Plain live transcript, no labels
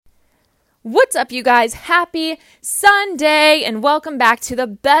What's up, you guys? Happy Sunday, and welcome back to the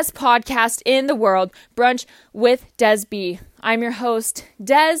best podcast in the world, Brunch with Des B. I'm your host,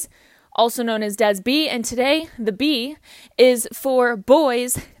 Des, also known as Des B, and today the B is for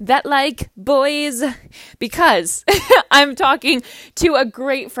boys that like boys, because I'm talking to a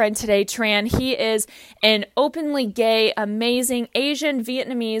great friend today, Tran. He is an openly gay, amazing Asian,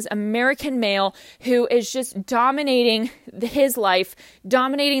 Vietnamese, American male who is just dominating his life,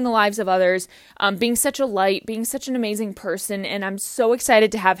 dominating the lives of others, being such a light, being such an amazing person, and I'm so excited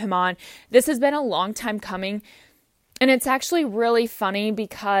to have him on. This has been a long time coming. And it's actually really funny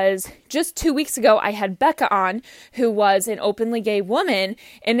because just 2 weeks ago, I had Becca on, who was an openly gay woman.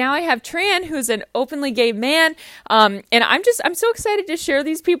 And now I have Tran, who's an openly gay man. And I'm so excited to share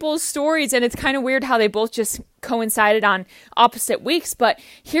these people's stories. And it's kind of weird how they both just coincided on opposite weeks. But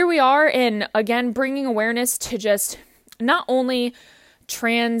here we are, and again, bringing awareness to just not only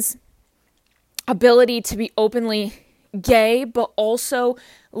trans ability to be openly gay, but also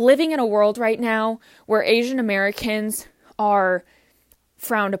living in a world right now where Asian Americans are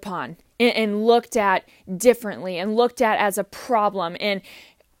frowned upon and looked at differently and looked at as a problem and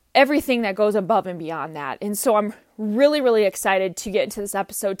everything that goes above and beyond that. And so I'm really, really excited to get into this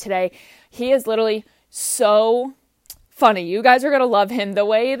episode today. He is literally so funny. You guys are going to love him. The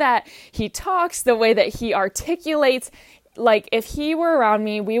way that he talks, the way that he articulates, like if he were around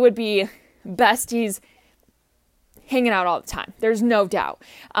me, we would be besties hanging out all the time. There's no doubt.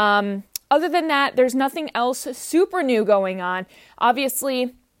 Other than that, there's nothing else super new going on.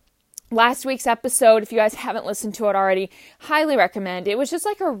 Obviously, last week's episode, if you guys haven't listened to it already, highly recommend. It was just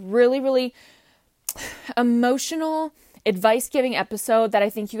like a really, really emotional, advice-giving episode that I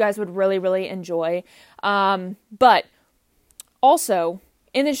think you guys would really, really enjoy. But also,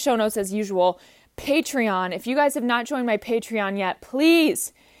 in the show notes as usual, Patreon. If you guys have not joined my Patreon yet,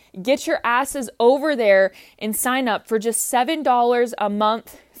 please get your asses over there and sign up for just $7 a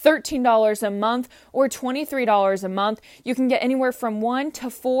month, $13 a month, or $23 a month. You can get anywhere from 1 to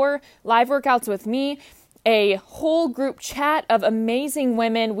 4 live workouts with me, a whole group chat of amazing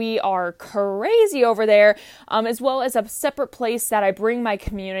women. We are crazy over there, as well as a separate place that I bring my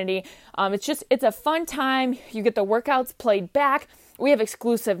community. It's a fun time. You get the workouts played back. We have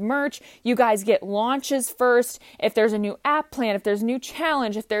exclusive merch. You guys get launches first. If there's a new app plan, if there's a new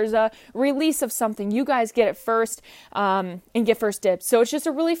challenge, if there's a release of something, you guys get it first and get first dibs. So it's just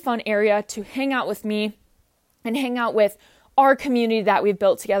a really fun area to hang out with me and hang out with our community that we've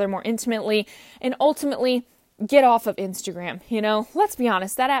built together more intimately, and ultimately get off of Instagram. You know, let's be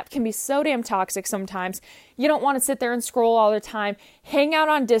honest, that app can be so damn toxic sometimes. You don't want to sit there and scroll all the time. Hang out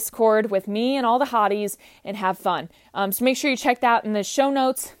on Discord with me and all the hotties and have fun. So make sure you check that in the show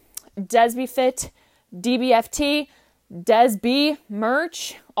notes. Desby Fit, DBFT, Desby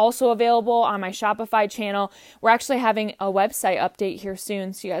merch, also available on my Shopify channel. We're actually having a website update here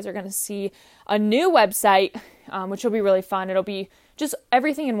soon, so you guys are going to see a new website, which will be really fun. It'll be just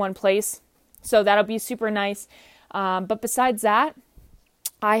everything in one place. So that'll be super nice. But besides that,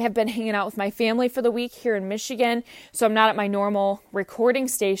 I have been hanging out with my family for the week here in Michigan. So I'm not at my normal recording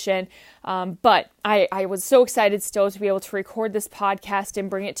station. But I was so excited still to be able to record this podcast and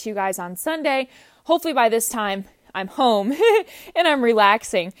bring it to you guys on Sunday. Hopefully by this time I'm home and I'm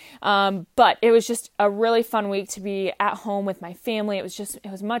relaxing. But it was just a really fun week to be at home with my family. It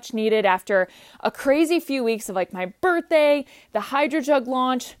was much needed after a crazy few weeks of like my birthday, the HydroJug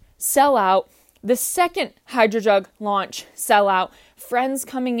launch, sellout, the second HydroJug launch, sellout, friends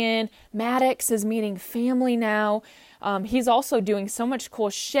coming in, Maddox is meeting family now. He's also doing so much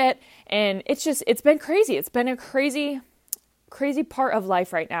cool shit, and it's been crazy. It's been a crazy part of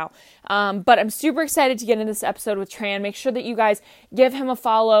life right now. But I'm super excited to get into this episode with Tran. Make sure that you guys give him a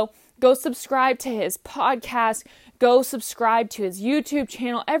follow. Go subscribe to his podcast. Go subscribe to his YouTube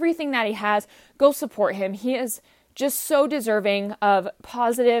channel. Everything that he has, go support him. He is just so deserving of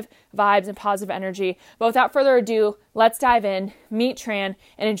positive vibes and positive energy. But without further ado, let's dive in, meet Tran,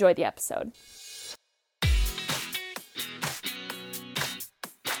 and enjoy the episode.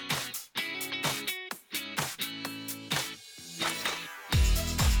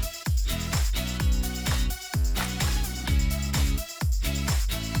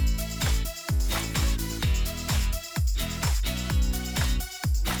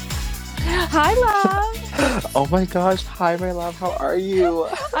 Hi, love. Oh my gosh. Hi, my love. How are you?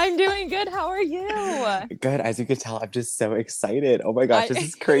 I'm doing good. How are you? Good. As you can tell, I'm just so excited. Oh my gosh, this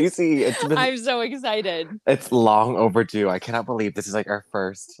is crazy. I'm so excited. It's long overdue. I cannot believe this is like our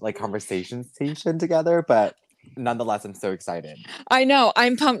first like conversation station together, but nonetheless, I'm so excited. I know,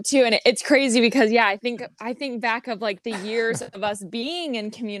 I'm pumped too, and it's crazy because I think back of like the years of us being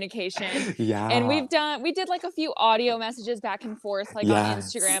in communication, and Yeah. we did like a few audio messages back and forth like on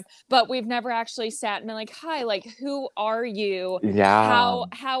Yes. Instagram, but we've never actually sat and been like, "Hi, like who are you? Yeah.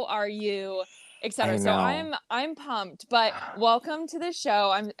 How are you?" I etc. So know. I'm pumped, but welcome to the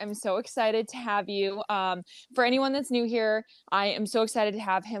show. I'm so excited to have you. For anyone that's new here, I am so excited to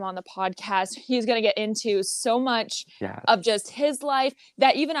have him on the podcast. He's going to get into so much of Yes. just his life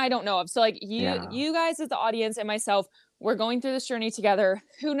that even I don't know of. So like Yeah. you guys as the audience and myself, we're going through this journey together.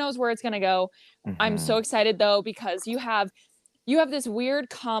 Who knows where it's going to go? I'm so Hmm. excited though because you have this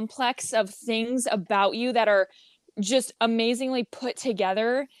weird complex of things about you that are just amazingly put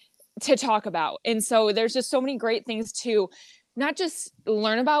together to talk about. And so there's just so many great things to not just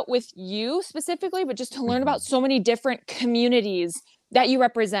learn about with you specifically, but just to learn Hmm. about so many different communities that you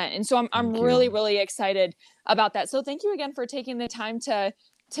represent. And so I'm Thank really, you. really excited about that. So thank you again for taking the time to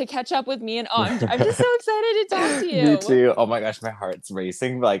catch up with me. And I'm just so excited to talk to Me you. too. Oh my gosh, my heart's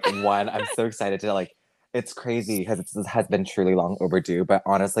racing. Like one, I'm so excited to like. It's crazy because it has been truly long overdue. But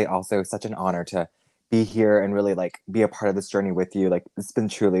honestly, also such an honor to be here and really like be a part of this journey with you. Like it's been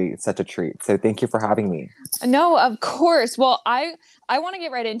truly such a treat. So thank you for having me. No, of course. Well, I want to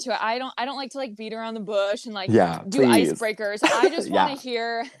get right into it. I don't like to like beat around the bush and like Yeah, do please. icebreakers. I just want to Yeah.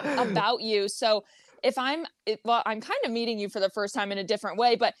 hear about you. So, if well, I'm kind of meeting you for the first time in a different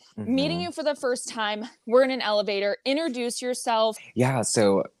way, but meeting Hmm. you for the first time, we're in an elevator. Introduce yourself. Yeah.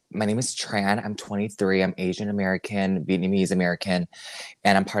 So my name is Tran. I'm 23. I'm Asian American, Vietnamese American,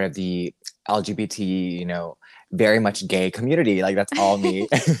 and I'm part of the LGBT, very much gay community. Like that's all me.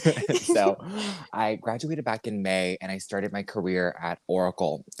 So I graduated back in May and I started my career at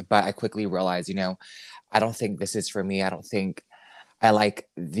Oracle. But I quickly realized, I don't think this is for me. I don't think I like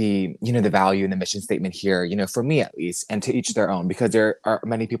the value and the mission statement here, for me at least, and to each their own, because there are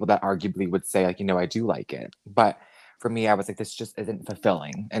many people that arguably would say, like, I do like it. But for me, I was like, this just isn't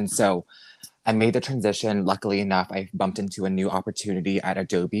fulfilling. And so I made the transition. Luckily enough, I bumped into a new opportunity at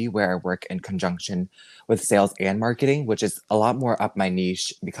Adobe where I work in conjunction with sales and marketing, which is a lot more up my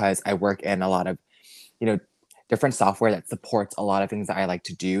niche because I work in a lot of, you know, different software that supports a lot of things that I like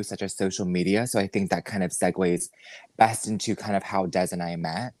to do, such as social media. So I think that kind of segues best into kind of how Des and I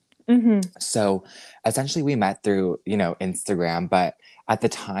met. Mm-hmm. So essentially we met through, Instagram, but at the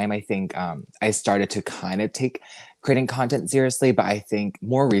time I think I started to kind of take creating content seriously, but I think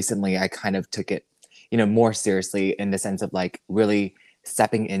more recently I kind of took it, more seriously in the sense of like really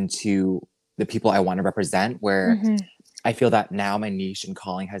stepping into the people I want to represent, where Mm-hmm. I feel that now my niche and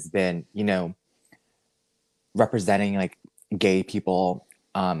calling has been, representing like gay people,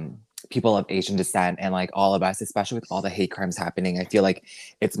 people of Asian descent, and like all of us, especially with all the hate crimes happening. I feel like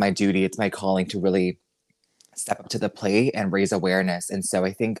it's my duty, it's my calling to really step up to the plate and raise awareness. And so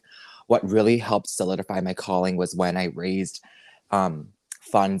I think what really helped solidify my calling was when I raised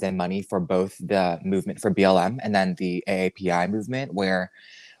funds and money for both the movement for BLM and then the AAPI movement, where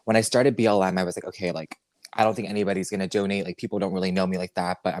when I started BLM, I was like, okay, like, I don't think anybody's going to donate. Like, people don't really know me like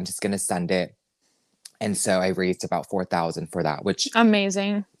that, but I'm just going to send it. And so I raised about 4,000 for that, which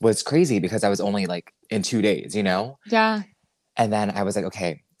Amazing. was crazy because I was only like in 2 days, Yeah. And then I was like,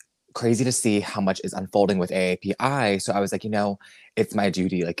 okay, crazy to see how much is unfolding with AAPI. So I was like, it's my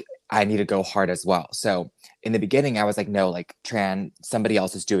duty. Like, I need to go hard as well. So in the beginning, I was like, no, like, Tran, somebody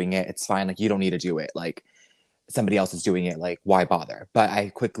else is doing it. It's fine. Like, you don't need to do it. Like, somebody else is doing it. Like, why bother? But I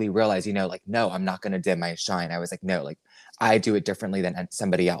quickly realized, like, no, I'm not going to dim my shine. I was like, no, like, I do it differently than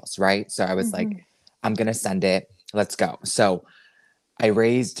somebody else. Right. So I was Mm-hmm. like, I'm going to send it. Let's go. So I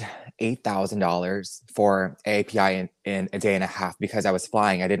raised $8,000 for API in a day and a half because I was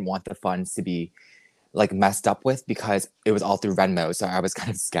flying. I didn't want the funds to be like messed up with because it was all through Venmo. So I was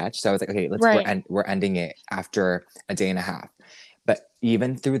kind of sketched. So I was like, okay, Right. we're ending it after a day and a half. But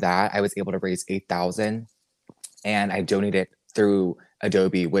even through that, I was able to raise 8,000 and I donated through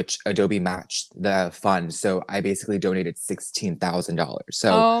Adobe, which Adobe matched the fund. So I basically donated $16,000.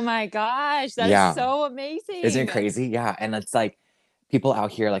 So Oh my gosh, that is yeah, so isn't it amazing. crazy? Yeah. And it's like people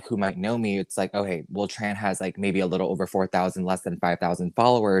out here like who might know me, it's like, oh hey, well, Tran has like maybe a little over 4,000, less than 5,000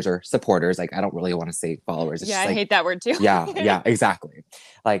 followers or supporters. Like I don't really want to say followers. It's Yeah, just I like, hate that word too. yeah, exactly.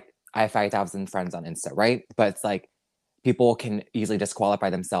 Like I have 5,000 friends on Insta, right? But it's like people can easily disqualify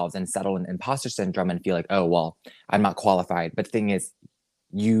themselves and settle in imposter syndrome and feel like, oh well, I'm not qualified. But the thing is,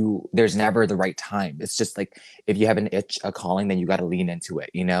 there's never the right time. It's just like if you have an itch, a calling, then you got to lean into it,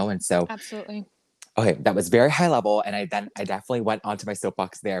 And so Absolutely. okay, that was very high level, and I definitely went onto my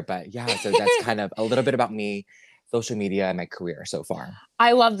soapbox there. But yeah, so that's kind of a little bit about me. social media and my career so far.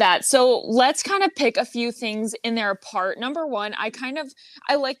 I love that. So let's kind of pick a few things in there apart. Number one, I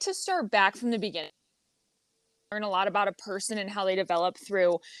like to start back from the beginning. Learn a lot about a person and how they develop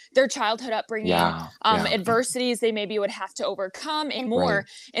through their childhood upbringing, Yeah. Yeah. adversities they maybe would have to overcome, and Right. more.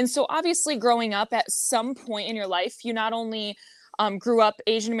 And so, obviously, growing up at some point in your life, you not only grew up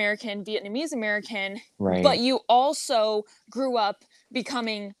Asian American, Vietnamese American, but Right. you also grew up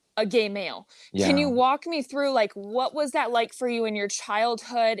becoming a gay male. Can you Yeah. walk me through, like, what was that like for you in your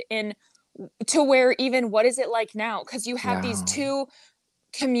childhood, and to where even what is it like now? Because you have these Yeah. two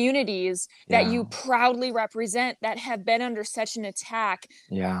communities that you Yeah. proudly represent that have been under such an attack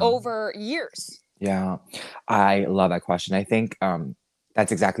Yeah. over years. Yeah. I love that question. I think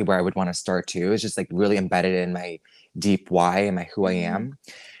that's exactly where I would want to start too. It's just like really embedded in my deep why and my who I Mhm. am.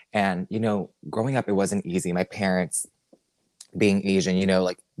 And growing up it wasn't easy. My parents being Asian,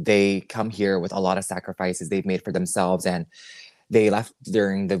 like they come here with a lot of sacrifices they've made for themselves, and they left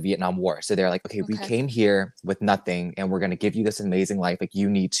during the Vietnam War. So they're like, okay, we Okay. came here with nothing and we're going to give you this amazing life. Like, you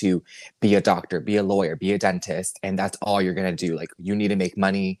need to be a doctor, be a lawyer, be a dentist. And that's all you're going to do. Like, you need to make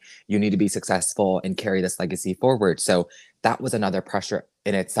money, you need to be successful and carry this legacy forward. So that was another pressure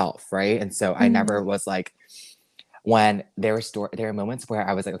in itself. Right. And so I Mhm. never was like, when there were moments where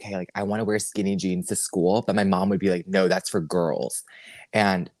I was like, okay, like I want to wear skinny jeans to school, but my mom would be like, no, that's for girls.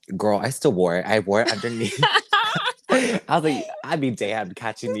 And girl, I still wore it. I wore it underneath. I was like, I'd be damned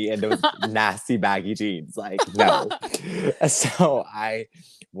catching me in those nasty baggy jeans. Like, no. So I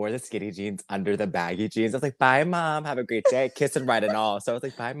wore the skinny jeans under the baggy jeans. I was like, bye, mom. Have a great day. Kiss and ride and all. So I was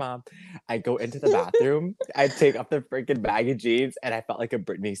like, bye, mom. I go into the bathroom. I take off the freaking baggy jeans, and I felt like a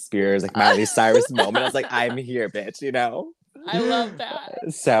Britney Spears, like Miley Cyrus moment. I was like, I'm here, bitch, you know? I love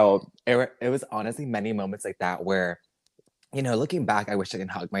that. So it was honestly many moments like that where looking back, I wish I could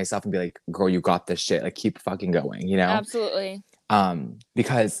hug myself and be like, girl, you got this shit. Like, keep fucking going, Absolutely.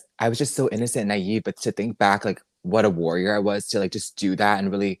 Because I was just so innocent and naive, but to think back, like, what a warrior I was to like just do that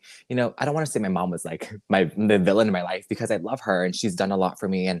and really, I don't want to say my mom was like the villain in my life, because I love her and she's done a lot for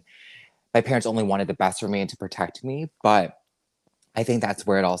me, and my parents only wanted the best for me and to protect me. But I think that's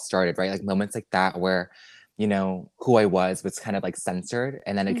where it all started, right? Like moments like that where, who I was kind of like censored,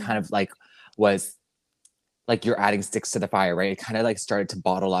 and then it kind Mhm. of like was like you're adding sticks to the fire, right? It kind of like started to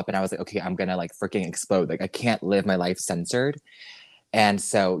bottle up, and I was like, okay, I'm gonna like freaking explode. Like, I can't live my life censored. And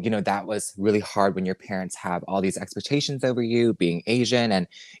so, that was really hard when your parents have all these expectations over you, being Asian, and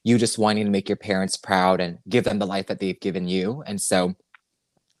you just wanting to make your parents proud and give them the life that they've given you. And so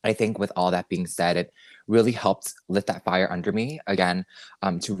I think with all that being said, it really helped lit that fire under me again,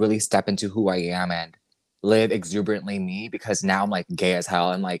 to really step into who I am and live exuberantly me, because now I'm like gay as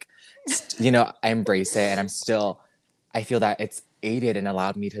hell. And like, I embrace it, and I feel that it's aided and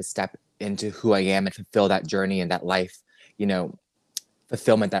allowed me to step into who I am and fulfill that journey and that life, you know,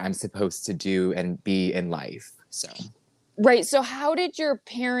 fulfillment that I'm supposed to do and be in life. So, Right. So how did your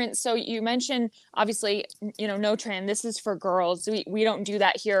parents, so you mentioned obviously, no trans, this is for girls. We don't do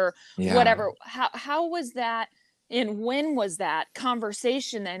that here, yeah, whatever. How was that, and when was that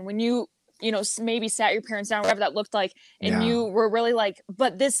conversation then, when you, maybe sat your parents down, whatever that looked like, and yeah, you were really like,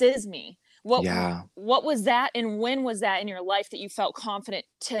 but this is me. What yeah. what was that, and when was that in your life that you felt confident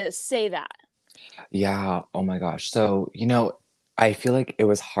to say that? Yeah. Oh my gosh. So, I feel like it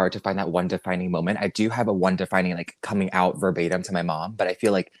was hard to find that one defining moment. I do have a one defining, like, coming out verbatim to my mom, but I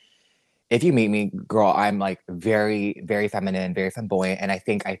feel like if you meet me, girl, I'm like very, very feminine, very flamboyant, and I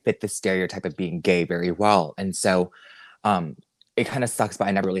think I fit the stereotype of being gay very well. And so, um, it kind of sucks, but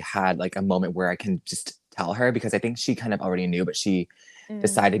I never really had like a moment where I can just tell her, because I think she kind of already knew, but she Mm.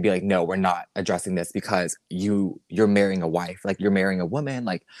 decided to be like, no, we're not addressing this, because you're marrying a wife, like you're marrying a woman,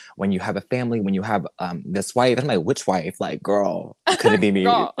 like when you have a family, when you have this wife. And I'm like, which wife? Like, girl, could it be me?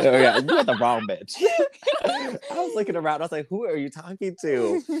 Girl. Oh yeah, you had the wrong bitch. I was looking around, I was like, who are you talking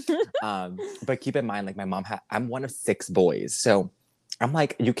to? But keep in mind, like, I'm one of six boys, so I'm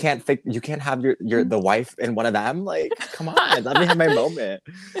like, you can't have your the wife in one of them. Like, come on, let me have my moment.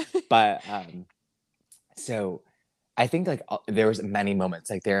 But so I think like there was many moments,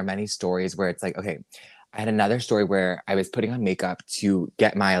 like there are many stories where it's like, okay, I had another story where I was putting on makeup to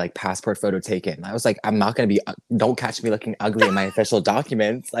get my like passport photo taken. I was like, I'm not gonna be, don't catch me looking ugly in my official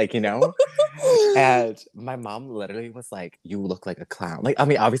documents, like, And my mom literally was like, you look like a clown. Like, I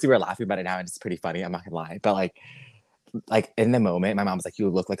mean, obviously we're laughing about it now and it's pretty funny, I'm not gonna lie. But like in the moment, my mom was like, you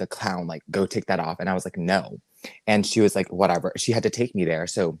look like a clown, like go take that off. And I was like, no. And she was like, whatever. She had to take me there.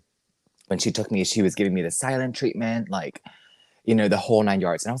 So when she took me, she was giving me the silent treatment, like, you know, the whole 9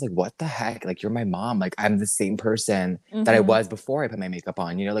 yards. And I was like, what the heck? Like, you're my mom. Like, I'm the same person that I Mm-hmm. was before I put my makeup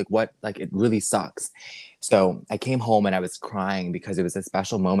on. You know, like what? Like, it really sucks. So I came home and I was crying because it was a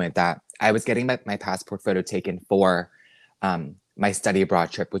special moment that I was getting my passport photo taken for my study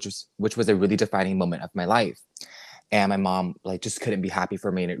abroad trip, which was a really defining moment of my life. And my mom like just couldn't be happy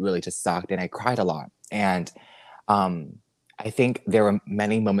for me, and it really just sucked. And I cried a lot. And um, I think there were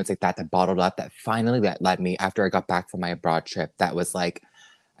many moments like that that bottled up that finally that led me after I got back from my abroad trip. That was like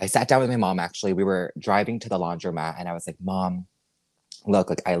I sat down with my mom. Actually, we were driving to the laundromat, and I was like, "Mom, look,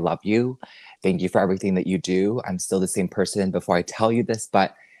 like I love you. Thank you for everything that you do. I'm still the same person before I tell you this,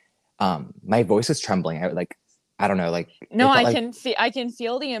 but my voice was trembling. I don't know, like No, it felt like I can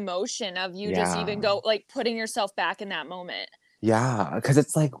feel the emotion of you just even yeah. go like putting yourself back in that moment. Yeah, because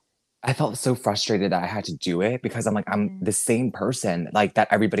it's like I felt so frustrated that I had to do it because I'm like, I'm Mhm. the same person like that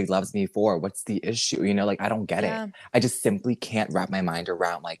everybody loves me for. What's the issue? You know, like I don't get it. Yeah. I just simply can't wrap my mind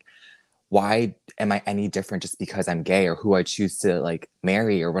around like why am I any different just because I'm gay or who I choose to like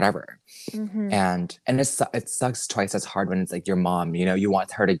marry or whatever. Mhm. And it sucks twice as hard when it's like your mom, you know, you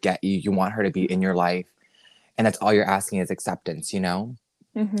want her to get you, you want her to be in your life, and that's all you're asking is acceptance, you know?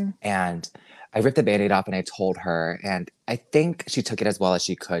 Mhm. And I ripped the band-aid off and I told her, and I think she took it as well as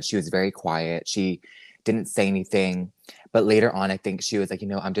she could. She was very quiet. She didn't say anything. But later on, I think she was like, you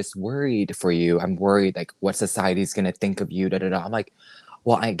know, I'm just worried for you. I'm worried like what society's gonna think of you. Da da da. I'm like,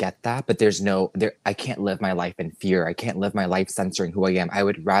 well, I get that, but I can't live my life in fear. I can't live my life censoring who I am. I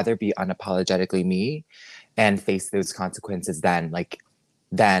would rather be unapologetically me and face those consequences than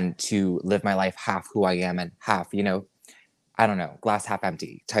to live my life half who I am and half, you know, I don't know, glass half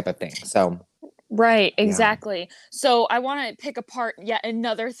empty type of thing. So Right, yeah. exactly. So I want to pick apart yet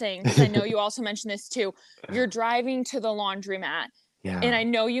another thing because I know you also mentioned this too. You're driving to the laundromat, and Yeah. I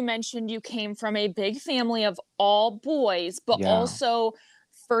know you mentioned you came from a big family of all boys, but Yeah. also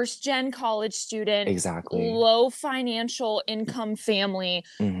first gen college student, Exactly. low financial income family.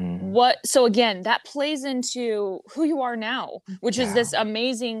 Mhm. What so again, that plays into who you are now, which is Yeah. this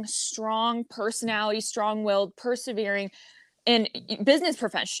amazing, strong personality, strong-willed, persevering, and business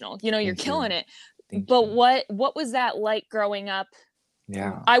professional. You know, you're Thank killing you. it. Thank But you. what was that like growing up?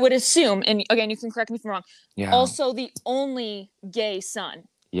 Yeah. I would assume, and again, you can correct me if I'm wrong, Yeah. also the only gay son.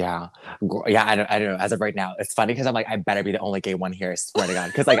 Yeah. Yeah, I don't know. As of right now, it's funny because I'm like, I better be the only gay one here, I swear to God.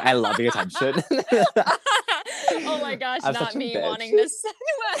 Because like I love the attention. Oh my gosh, I'm such not a me bitch. wanting this,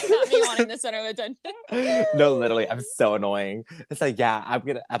 not me wanting the center of attention. No, literally, I'm so annoying. It's like, yeah,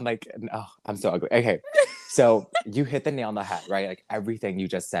 I'm like, oh, I'm so ugly. Okay. So you hit the nail on the head, right? Like everything you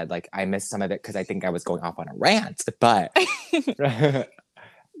just said, like I missed some of it because I think I was going off on a rant, but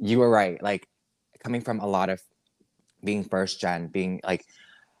you were right. Like coming from a lot of being first gen, being like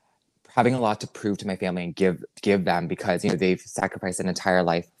having a lot to prove to my family and give them because you know they've sacrificed an entire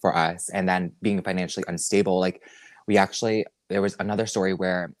life for us, and then being financially unstable. Like we actually there was another story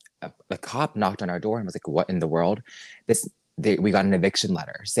where a cop knocked on our door and was like, "What in the world?" We got an eviction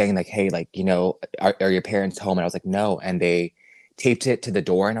letter saying like, "Hey, like you know, are your parents home?" And I was like, "No," and they taped it to the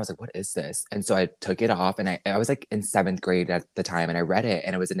door and I was like, what is this? And so I took it off and I was like in seventh grade at the time and I read it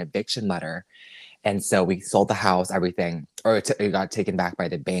and it was an eviction letter, and so we sold the house, everything, or it got taken back by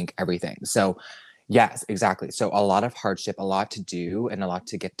the bank, everything. So, yes, exactly. So a lot of hardship, a lot to do, and a lot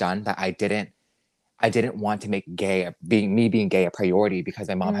to get done that I didn't want to make being gay a priority because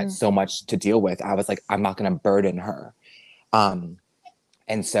my mom had Mm, so much to deal with. I was like, I'm not going to burden her. Um,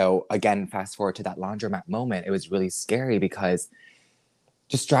 and so again, fast forward to that laundromat moment, it was really scary because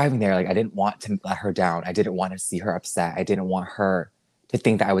just driving there, like I didn't want to let her down. I didn't want to see her upset. I didn't want her to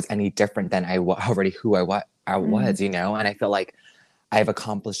think that I was any different than already who I mhm, was, you know? And I feel like I've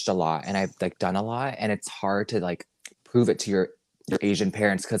accomplished a lot and I've like done a lot, and it's hard to like prove it to your Asian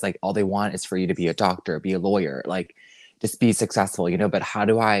parents because like all they want is for you to be a doctor, be a lawyer, like just be successful, you know? But how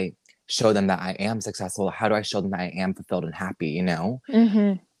do I show them that I am successful? How do I show them that I am fulfilled and happy, you know?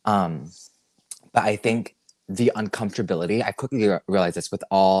 mhm, Um but I think the uncomfortability, I quickly realized this with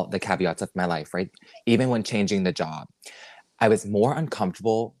all the caveats of my life, right? Even when changing the job, I was more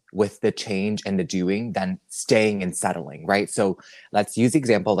uncomfortable with the change and the doing than staying and settling, right? So let's use the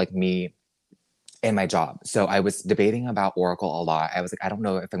example like me in my job. So I was debating about Oracle a lot. I was like, I don't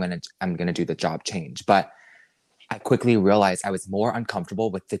know if I'm gonna do the job change, but I quickly realized I was more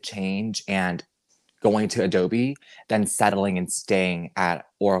uncomfortable with the change and going to Adobe than settling and staying at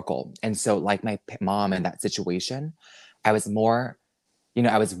Oracle. And so, like my mom in that situation, I was more, you know,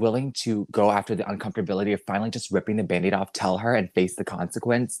 I was willing to go after the uncomfortability of finally just ripping the band-aid off, tell her and face the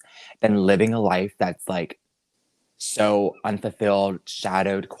consequence, than living a life that's like so unfulfilled,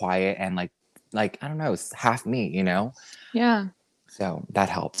 shadowed, quiet, and like I don't know, half me, you know? yeah. So that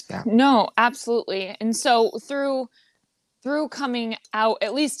helped. Yeah. No, absolutely. And so through coming out,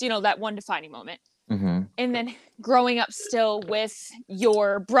 at least, that one defining moment, Hmm. and then growing up still with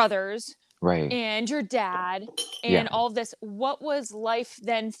your brothers Right. and your dad Yeah. and all of this, what was life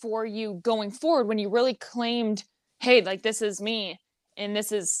then for you going forward when you really claimed, hey, like this is me and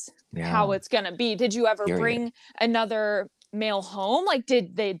this is how Yeah. it's gonna be? Did you ever Period. bring another male home? Like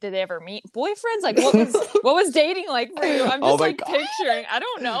did they ever meet boyfriends? Like what was dating like for you? I'm Oh just my like God. picturing, I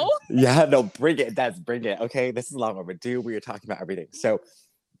don't know. Yeah, no, bring it. Bring it. Okay. This is long overdue. We are talking about everything. So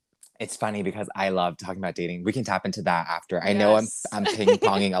it's funny because I love talking about dating. We can tap into that after. I know I'm Yes. I'm ping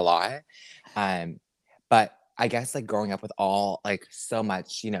ponging a lot. Um, but I guess like growing up with all like so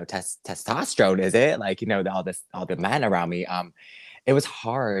much, testosterone, is it? Like, all the men around me. It was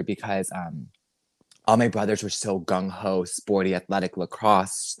hard because all my brothers were so gung ho, sporty, athletic,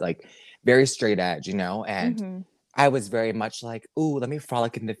 lacrosse, like very straight edge, and Hmm. I was very much like, ooh, let me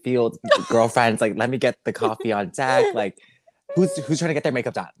frolic in the field, girlfriends, like let me get the coffee on deck, like who's trying to get their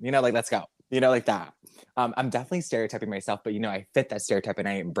makeup done, like let's go, like that. I'm definitely stereotyping myself, but I fit that stereotype and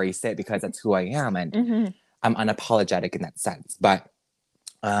I embrace it because that's who I am, and Hmm. I'm unapologetic in that sense. But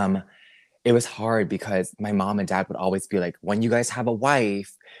um, it was hard because my mom and dad would always be like, when you guys have a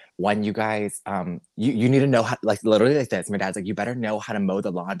wife, when you guys you need to know how, like literally like this. My dad's like, you better know how to mow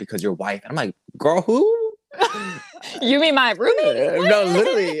the lawn because your wife. And I'm like, girl, who? You mean my roommate? No, What?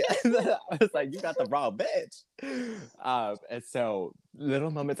 literally. I was like, you got the wrong bitch. And so little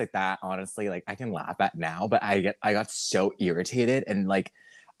moments like that, honestly, like I can laugh at now, but I got so irritated and like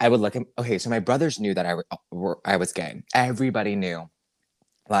I would look at, okay, so my brothers knew that I was gay. Everybody knew,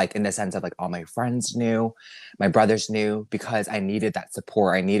 like in the sense of like all my friends knew, my brothers knew, because I needed that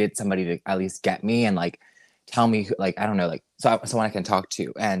support. I needed somebody to at least get me and like tell me like I don't know, like someone I can talk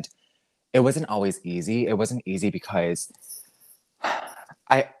to. And it wasn't always easy. It wasn't easy because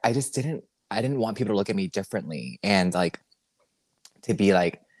I just didn't want people to look at me differently and like to be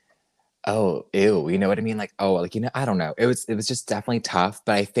like, oh, ew, you know what I mean? Like, oh, like, I don't know. It was just definitely tough,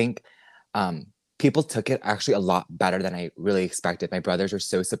 but I think um people took it actually a lot better than I really expected. My brothers were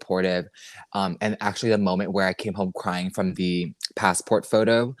so supportive. And actually the moment where I came home crying from the passport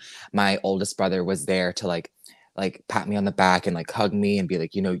photo, my oldest brother was there to like pat me on the back and like hug me and be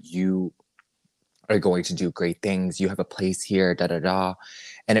like, you are going to do great things. You have a place here, da da da.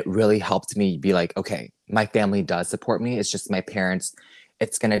 And it really helped me be like, okay, my family does support me. It's just my parents,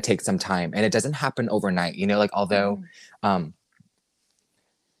 it's going to take some time. And it doesn't happen overnight, like although Mhm. um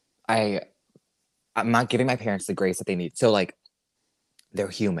I I'm not giving my parents the grace that they need. So like they're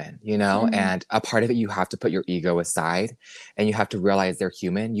human, Mhm. and a part of it you have to put your ego aside and you have to realize they're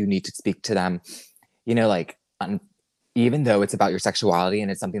human. You need to speak to them, like even though it's about your sexuality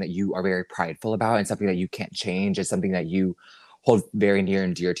and it's something that you are very prideful about and something that you can't change, it's something that you hold very near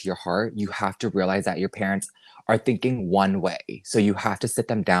and dear to your heart. You have to realize that your parents are thinking one way. So you have to sit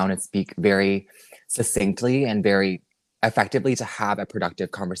them down and speak very succinctly and very effectively to have a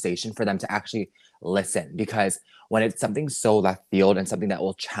productive conversation for them to actually listen. Because when it's something so left field and something that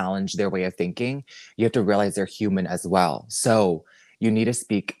will challenge their way of thinking, you have to realize they're human as well. So you need to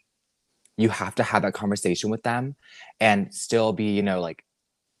speak, you have to have that conversation with them and still be, like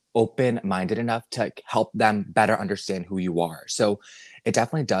open minded enough to help them better understand who you are. So it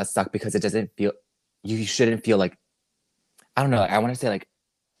definitely does suck because it doesn't feel, you shouldn't feel like, I don't know, I want to say like,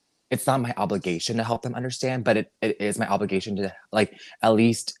 it's not my obligation to help them understand, but it is my obligation to like at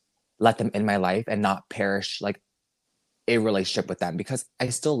least let them in my life and not perish like a relationship with them, because I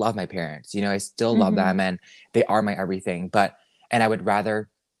still love my parents, I still love Mhm. them and they are my everything. And I would rather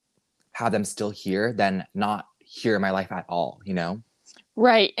have them still here than not here in my life at all.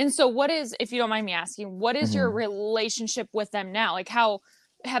 Right. And so what is, if you don't mind me asking, what is your Hmm. relationship with them now? Like how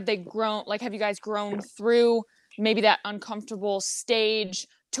have they grown? Like have you guys grown through maybe that uncomfortable stage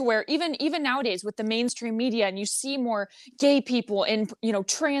to where even nowadays with the mainstream media and you see more gay people and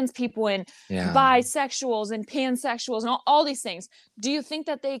trans people and Yeah. bisexuals and pansexuals and all these things. Do you think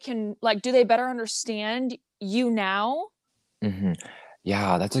that they can, like, do they better understand you now? Hmm.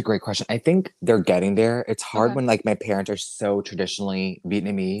 Yeah, that's a great question. I think they're getting there. It's hard Okay. when like my parents are so traditionally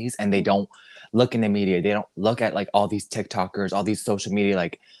Vietnamese and they don't look in the media. They don't look at like all these TikTokers, all these social media,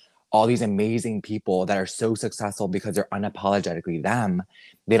 like all these amazing people that are so successful because they're unapologetically them.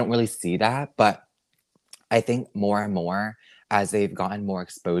 They don't really see that. But I think more and more as they've gotten more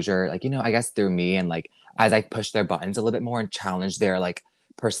exposure, like, I guess through me and like as I push their buttons a little bit more and challenge their like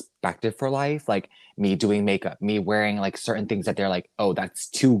perspective for life, like me doing makeup, me wearing like certain things that they're like, oh, that's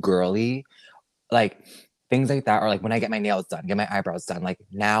too girly. Like things like that. Or like when I get my nails done, get my eyebrows done. Like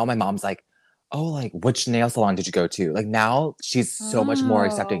now my mom's like, oh, like which nail salon did you go to? Like now she's so much more Oh.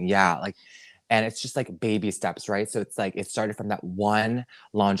 accepting. Yeah, like, and it's just like baby steps, right? So it's like it started from that one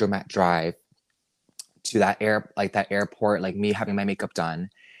laundromat drive to that airport, like me having my makeup done,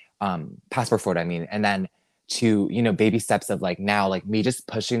 passport photo, I mean, and then to, baby steps of like now, like me just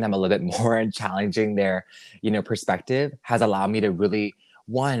pushing them a little bit more and challenging their, perspective has allowed me to really,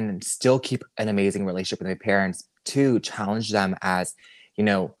 one, still keep an amazing relationship with my parents, two, challenge them as, you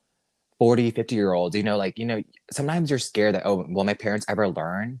know, 40, 50-year olds, like, sometimes you're scared that, oh, will my parents ever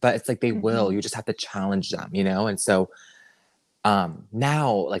learn? But it's like they will. Mhm. You just have to challenge them, and so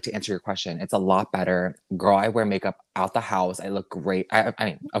now, like to answer your question, it's a lot better. Girl, I wear makeup out the house. I look great. I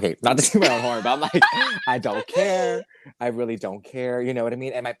mean, okay, not to toot my own horn, but I'm like, I don't care. I really don't care. You know what I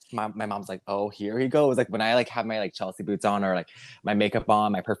mean? And my mom's like, oh, here he goes. Like when I like have my like Chelsea boots on or like my makeup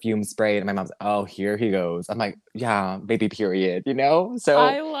on, my perfume sprayed, and my mom's like, oh, here he goes. I'm like, yeah, baby, period. So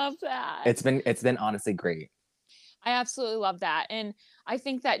I love that. it's been honestly great. I absolutely love that. And I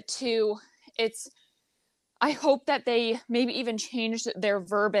think that too, it's I hope that they maybe even changed their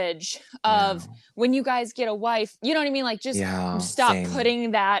verbiage Yeah. of when you guys get a wife, you know what I mean? Like just Yeah. stop Same.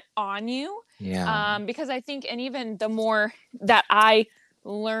 putting that on you. Yeah. Because I think, and even the more that I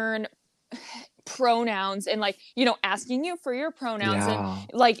learn pronouns and like, asking you for your pronouns, and Yeah.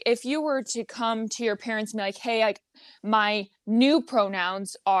 like if you were to come to your parents and be like, hey, like my new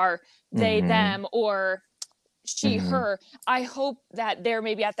pronouns are they, Mm-hmm. them, or she, Mm-hmm. her, I hope that they're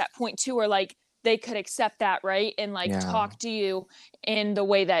maybe at that point too where like they could accept that, right? And like Yeah. talk to you in the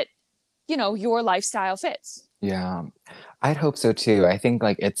way that, your lifestyle fits. Yeah, I'd hope so too. I think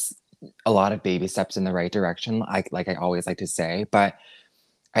like it's a lot of baby steps in the right direction, like I always like to say, but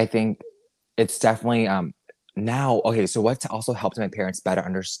I think it's definitely now okay, so what's also helped my parents better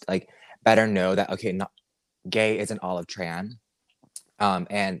understand like better know that okay, not gay isn't Olive Tran.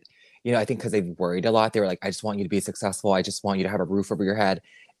 And I think because they've worried a lot, they were like, I just want you to be successful. I just want you to have a roof over your head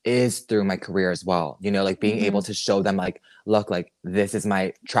is through my career as well. Like being able Mm-hmm. to show them like, look, like this is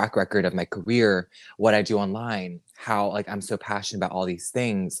my track record of my career, what I do online, how like I'm so passionate about all these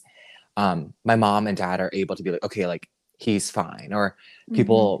things. My mom and dad are able to be like, okay, like he's fine. Or Mm-hmm.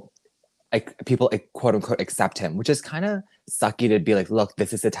 people like, quote unquote accept him, which is kind of sucky to be like, look,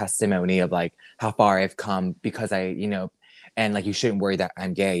 this is a testimony of like how far I've come because and like you shouldn't worry that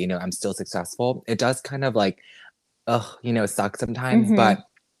I'm gay, I'm still successful. It does kind of like, suck sometimes, Mm-hmm. but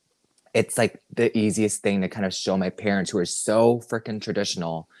it's like the easiest thing to kind of show my parents who are so freaking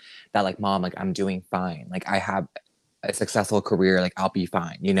traditional that like, mom, like I'm doing fine. Like I have a successful career, like I'll be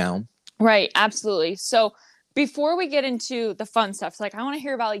fine. Right, absolutely. So before we get into the fun stuff, like I want to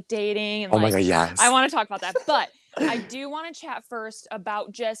hear about like dating and Oh my like God, I yes. want to talk about that. But I do want to chat first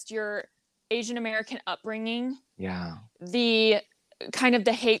about just your Asian American upbringing, Yeah. the kind of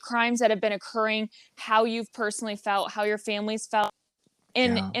the hate crimes that have been occurring, how you've personally felt, how your family's felt.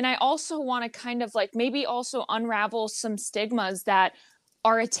 And Yeah. and I also want to kind of like maybe also unravel some stigmas that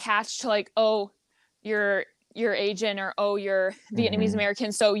are attached to like, oh, you're you're Asian, or oh, you're Vietnamese Hmm.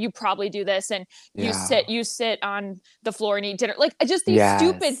 American, so you probably do this, and you Yeah. sit on the floor and eat dinner. Like just these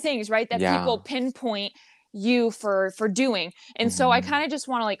stupid Yes. things, right? That people Yeah. pinpoint you for doing. And so I Hmm. kind of just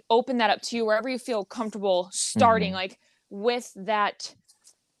want to like open that up to you wherever you feel comfortable starting, Hmm. like with that.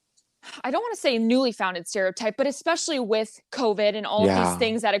 I don't want to say newly founded stereotype, but especially with COVID and all of these Yeah.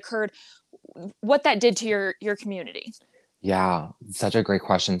 things that occurred, what that did to your community. Yeah, such a great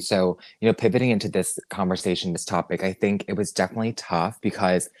question. So, pivoting into this conversation, this topic, I think it was definitely tough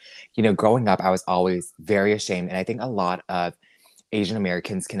because, growing up, I was always very ashamed. And I think a lot of Asian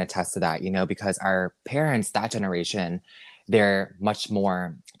Americans can attest to that, because our parents, that generation, they're much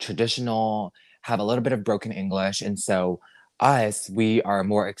more traditional, have a little bit of broken English. And so, us, we are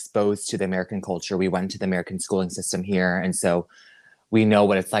more exposed to the American culture. We went to the American schooling system here. And so, we know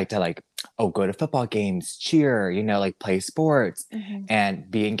what it's like to like, oh, go to football games, cheer, like play sports Mm-hmm. and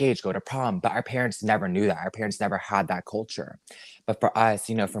be engaged, go to prom. But our parents never knew that. Our parents never had that culture. But for us,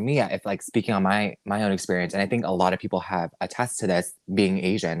 for me, if like speaking on my own experience, and I think a lot of people have attest to this being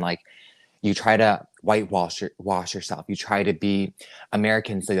Asian, like you try to wash yourself. You try to be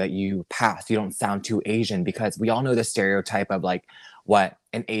American so that you pass. You don't sound too Asian because we all know the stereotype of like what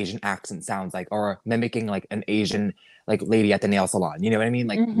an Asian accent sounds like, or mimicking like an Asian like lady at the nail salon. You know what I mean?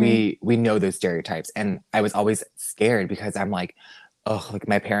 Like Mm-hmm. we know those stereotypes, and I was always scared because I'm like, oh, like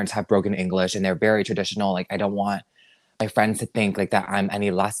my parents have broken English and they're very traditional. Like I don't want my friends to think like that I'm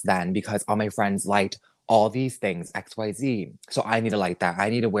any less than because all my friends liked all these things, XYZ. So I need to like that. I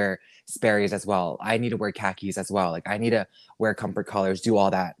need to wear Sperry's as well. I need to wear khakis as well. Like I need to wear comfort colors, do all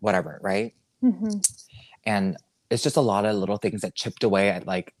that, whatever, right? Mm-hmm. And it's just a lot of little things that chipped away at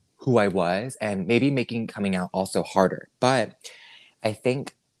like who I was, and maybe making coming out also harder. But I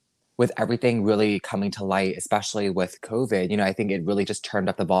think with everything really coming to light, especially with COVID, I think it really just turned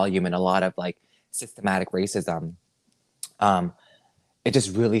up the volume and a lot of like systematic racism. Um, it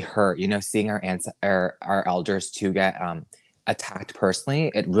just really hurt, seeing our elders to get attacked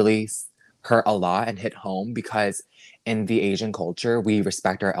personally. It really hurt a lot and hit home because in the Asian culture, we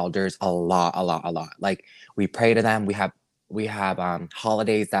respect our elders a lot, a lot, a lot. Like we pray to them. We have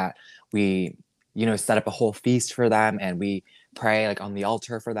holidays that we set up a whole feast for them, and we pray like on the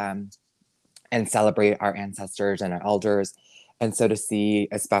altar for them and celebrate our ancestors and our elders. And so to see,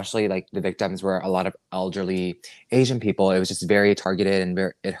 especially like the victims were a lot of elderly Asian people, it was just very targeted and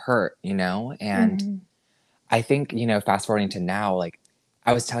it hurt, And Mm-hmm. I think, fast forwarding to now, like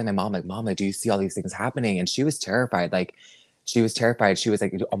I was telling my mom, like, Mama, do you see all these things happening? And she was terrified. Like, she was terrified. She was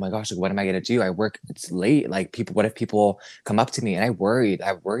like, oh my gosh, like, what am I going to do? I work, it's late. Like, what if people come up to me? And I worried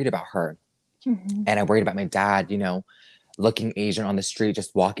about her. Mm-hmm. And I worried about my dad, looking Asian on the street,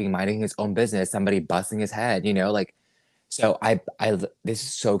 just walking, minding his own business, somebody busting his head, like, so this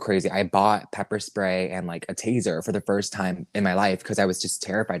is so crazy. I bought pepper spray and like a taser for the first time in my life because I was just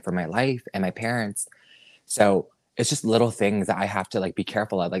terrified for my life and my parents. So it's just little things that I have to like be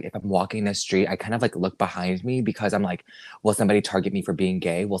careful of. Like if I'm walking the street, I kind of like look behind me because I'm like, will somebody target me for being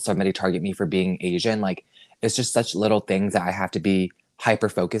gay? Will somebody target me for being Asian? Like it's just such little things that I have to be hyper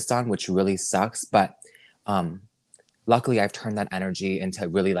focused on, which really sucks. But um luckily I've turned that energy into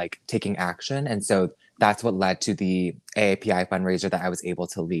really like taking action. And so that's what led to the AAPI fundraiser that I was able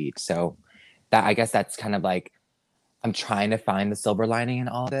to lead. So that I guess that's kind of like I'm trying to find the silver lining in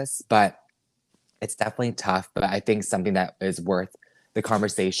all this, but it's definitely tough. But I think something that is worth the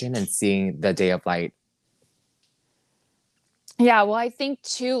conversation and seeing the day of light. Yeah, well, I think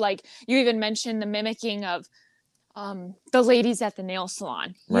too, like you even mentioned the mimicking of the ladies at the nail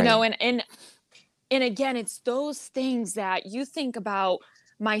salon, Right. and again, it's those things that you think about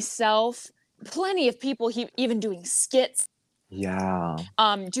myself, plenty of people even doing skits, Yeah.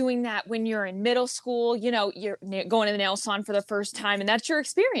 doing that when you're in middle school, you're going to the nail salon for the first time and that's your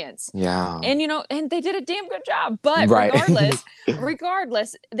experience. Yeah. And and they did a damn good job. But Right.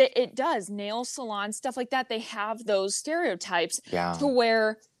 regardless, that it does nail salon stuff like that. They have those stereotypes Yeah. to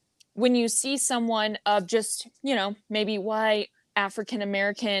where when you see someone of just, maybe white, African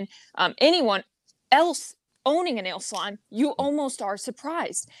American, anyone else owning a nail salon, you almost are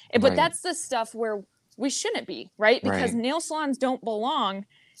surprised. But Right. that's the stuff where we shouldn't be, right? Because Right. nail salons don't belong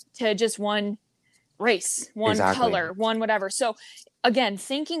to just one race, one Exactly. color, one whatever. So again,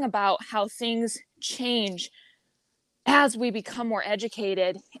 thinking about how things change as we become more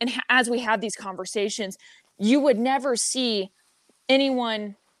educated and as we have these conversations, you would never see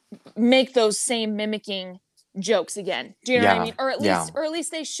anyone make those same mimicking jokes again. Do you know what I Yeah. mean? Or Yeah. at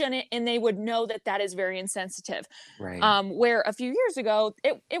least they shouldn't, and they would know that that is very insensitive. Right. Where a few years ago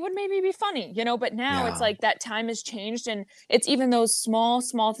it would maybe be funny, but now it's Yeah. like that time has changed, and it's even those small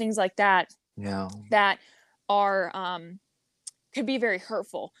things like that Yeah. that are could be very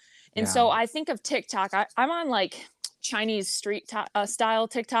hurtful. And Yeah. so I think of TikTok. I'm on like Chinese street style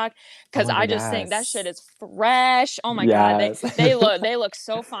TikTok Oh because my I God, just think that shit yes. is fresh. Oh my god, they Yes. they look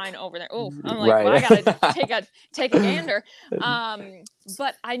so fine over there. Oh, I'm like, well, I Right. gotta take a gander.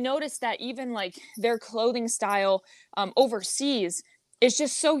 But I noticed that even like their clothing style overseas is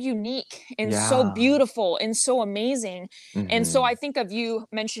just so unique and so Yeah. beautiful and so amazing. And so Mhm. I think of you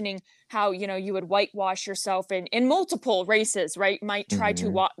mentioning how you would whitewash yourself in multiple races, right? Might try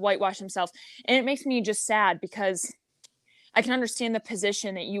to Mhm. whitewash himself, and it makes me just sad because I can understand the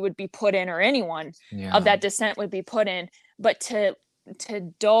position that you would be put in, or anyone of Yeah. that descent would be put in, but to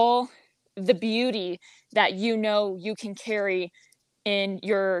dull the beauty that you can carry in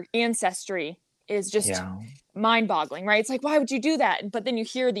your ancestry is just Yeah. mind-boggling, right? It's like, why would you do that? But then you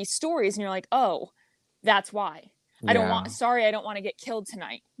hear these stories and you're like, oh, that's why. Yeah. I don't want to get killed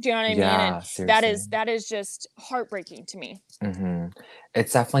tonight. Do you know what I mean? And Yeah, seriously. that is just heartbreaking to me. Mhm.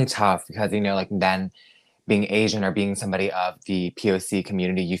 It's definitely tough because, like then being Asian or being somebody of the POC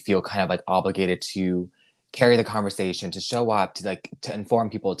community, you feel kind of like obligated to carry the conversation, to show up, to like to inform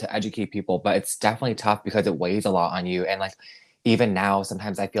people, to educate people. But it's definitely tough because it weighs a lot on you. And like even now,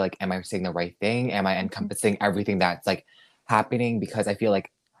 sometimes I feel like, am I saying the right thing? Am I Mhm. encompassing everything that's like happening? Because I feel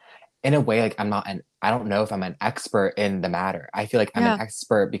like in a way, like I don't know if I'm an expert in the matter. I feel like I'm an Yeah.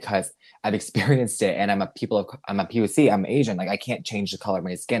 expert because I've experienced it and I'm a POC, I'm Asian. Like I can't change the color of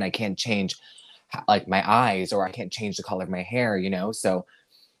my skin. I can't change like my eyes, or I can't change the color of my hair. So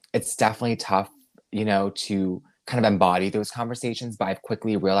it's definitely tough, to kind of embody those conversations, but I've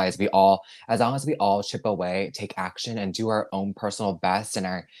quickly realized we all, as long as we all chip away, take action, and do our own personal best, and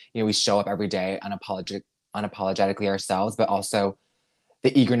we show up every day unapologetically ourselves, but also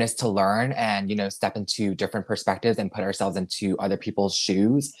the eagerness to learn and step into different perspectives and put ourselves into other people's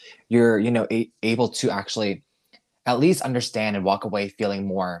shoes, you're able to actually at least understand and walk away feeling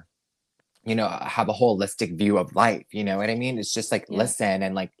more, have a holistic view of life. You know what I mean? It's just like Yeah. listen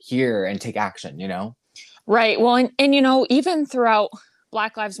and like hear and take action. Right. Well, and even throughout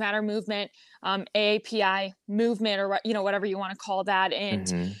Black Lives Matter movement, AAPI movement, or whatever you want to call that, and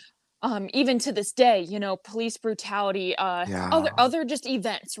Hmm. even to this day, police brutality, other Yeah. other just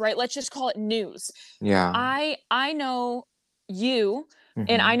events, right? Let's just call it news. Yeah. I know you,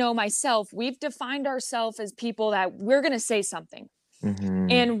 and I Hmm. know myself. We've defined ourselves as people that we're going to say something, Hmm.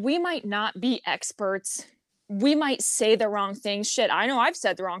 and we might not be experts. We might say the wrong things. Shit, I know I've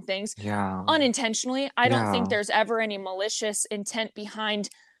said the wrong things Yeah. unintentionally. I don't think Yeah. there's ever any malicious intent behind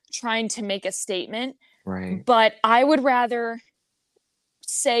trying to make a statement, Right. but I would rather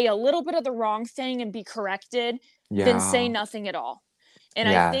say a little bit of the wrong thing and be corrected than say Yeah. nothing at all. And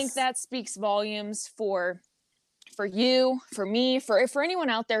I think Yes. that speaks volumes for you, for me, for anyone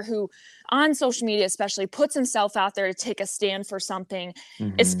out there who on social media especially puts himself out there to take a stand for something, Hmm.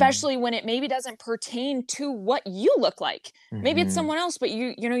 especially when it maybe doesn't pertain to what you look like. Maybe it's Hmm. someone else, but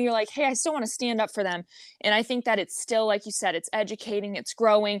you're like, hey, I still want to stand up for them. And I think that it's still, like you said, it's educating, it's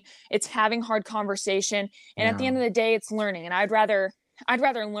growing, it's having hard conversation. And at the Yeah. end of the day, it's learning. And I'd rather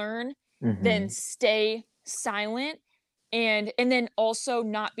learn than Hmm. stay silent, and then also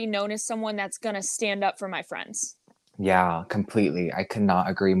not be known as someone that's gonna stand up for my friends. Yeah, completely. I could not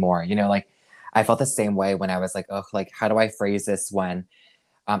agree more. Like I felt the same way when I was like, oh, like how do I phrase this when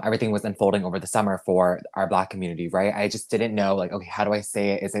everything was unfolding over the summer for our Black community, right? I just didn't know, like, okay, how do I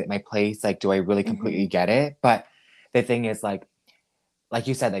say it? Is it my place? Like, do I really Mm-hmm. completely get it? But the thing is, like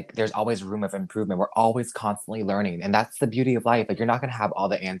you said, like there's always room of improvement. We're always constantly learning. And that's the beauty of life. Like you're not gonna have all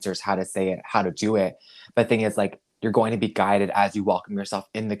the answers how to say it, how to do it. But the thing is like you're going to be guided as you welcome yourself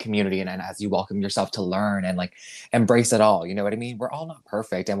in the community and as you welcome yourself to learn and like embrace it all. You know what I mean? We're all not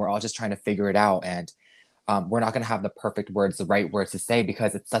perfect and we're all just trying to figure it out. And we're not gonna have the perfect words, the right words to say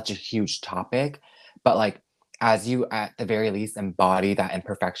because it's such a huge topic. But like as you at the very least embody that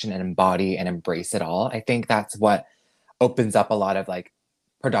imperfection and embody and embrace it all, I think that's what opens up a lot of like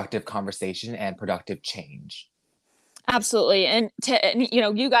productive conversation and productive change. Absolutely. And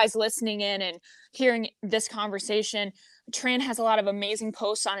you guys listening in and hearing this conversation, Tran has a lot of amazing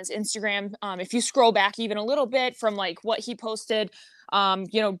posts on his Instagram. If you scroll back even a little bit from like what he posted,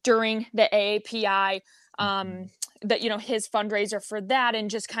 during the AAPI, Mhm. um, that, his fundraiser for that, and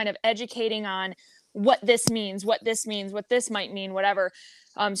just kind of educating on what this means, what this means, what this might mean, whatever.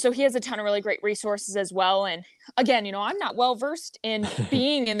 So he has a ton of really great resources as well. And again, I'm not well versed in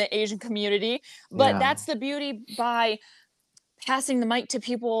being in the Asian community, but Yeah. that's the beauty by passing the mic to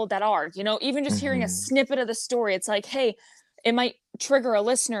people that are, even just hearing a Hmm. snippet of the story. It's like, hey, it might trigger a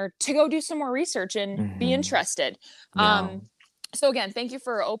listener to go do some more research and be Hmm. interested. Yeah. So again, thank you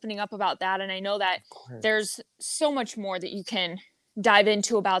for opening up about that. And I know that Of course. there's so much more that you can dive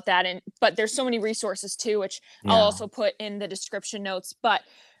into about that, but there's so many resources too, which I'll Yeah. also put in the description notes. But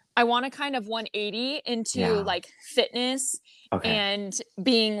I want to kind of 180 into Yeah. like fitness Okay. and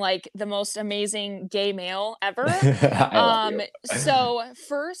being like the most amazing gay male ever. I love you. So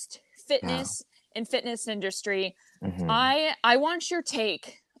first, Yeah. fitness and fitness industry. Hmm. I want your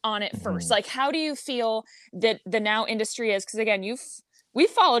take on it first. Hmm. Like, how do you feel that the now industry is? Because again, we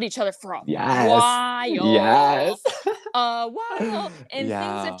followed each other for a Yes. while, Yes. a while, and things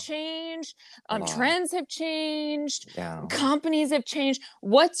have Yeah. changed. A lot. Trends have changed. Yeah. Companies have changed.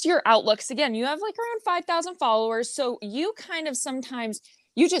 What's your outlook? 'Cause again, you have like around 5,000 followers, so you kind of sometimes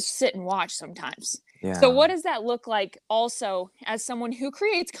you just sit and watch sometimes. So Yeah. what does that look like also as someone who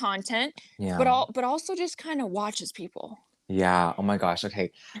creates content, but Yeah. all but also just kind of watches people? Yeah. Oh my gosh.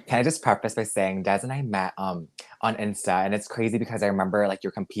 Okay. Can I just preface by saying Des and I met on Insta and it's crazy because I remember like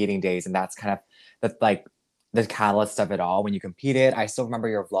your competing days and that's kind of the catalyst of it all when you competed. I still remember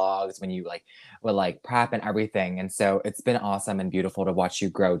your vlogs when you like would like prep and everything. And so it's been awesome and beautiful to watch you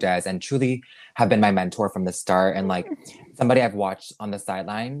grow, Des, and truly have been my mentor from the start and like somebody I've watched on the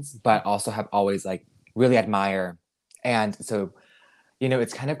sidelines, but also have always like really admire. And so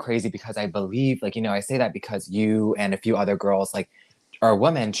it's kind of crazy because I believe, like, I say that because you and a few other girls, like, or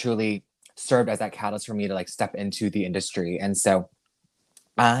women truly served as that catalyst for me to like step into the industry. And so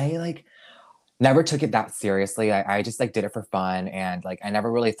I like never took it that seriously. I just like did it for fun. And like, I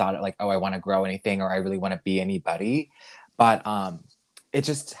never really thought it like, oh, I want to grow anything or I really want to be anybody. But it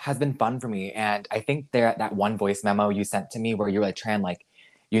just has been fun for me. And I think there that one voice memo you sent to me where you're like, Tran, like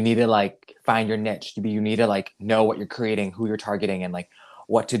you need to like find your niche. You need to like know what you're creating, who you're targeting, and like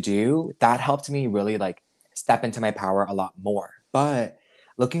what to do. That helped me really like step into my power a lot more. But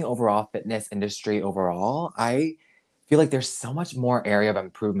looking overall fitness industry overall, I feel like there's so much more area of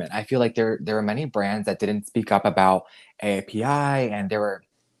improvement. I feel like there are many brands that didn't speak up about AAPI, and there were,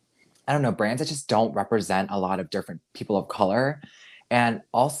 I don't know, brands that just don't represent a lot of different people of color. And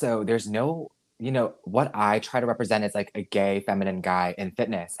also, there's no, what I try to represent is like a gay, feminine guy in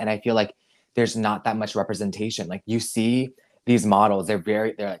fitness. And I feel like there's not that much representation. Like you see these models, they're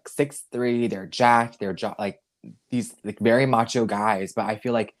like 6'3", they're jacked, like these like very macho guys. But I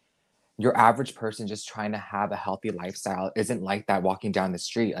feel like your average person just trying to have a healthy lifestyle isn't like that walking down the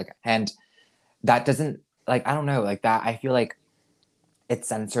street. Like, and that doesn't, like, I don't know, like that, I feel like it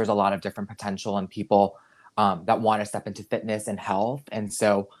censors a lot of different potential in people that want to step into fitness and health. And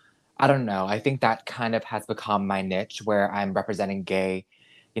so I don't know. I think that kind of has become my niche where I'm representing gay,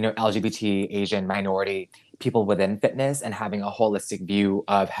 LGBT, Asian, minority people within fitness and having a holistic view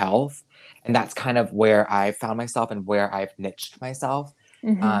of health. And that's kind of where I found myself and where I've niched myself.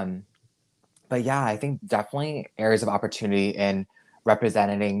 Mm-hmm. Um, but yeah, I think definitely areas of opportunity in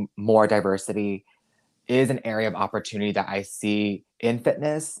representing more diversity is an area of opportunity that I see in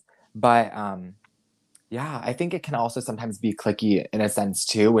fitness. But yeah, I think it can also sometimes be cliquey in a sense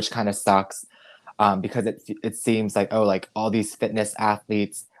too, which kind of sucks because it seems like, oh, like all these fitness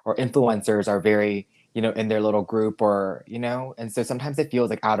athletes or influencers are very, in their little group or, and so sometimes it feels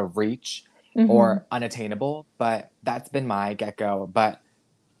like out of reach Mm-hmm. or unattainable. But that's been my get-go. But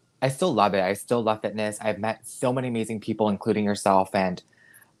I still love it. I still love fitness. I've met so many amazing people, including yourself. And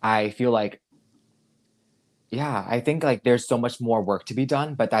I feel like, yeah, I think like there's so much more work to be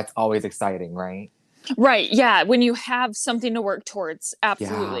done, but that's always exciting, right? Right. Yeah. When you have something to work towards, Yeah.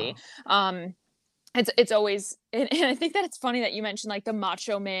 absolutely. Um, it's always, and I think that it's funny that you mentioned like the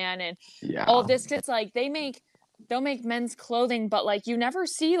Macho Man and all of Yeah. this. 'Cause it's like they'll make men's clothing, but like you never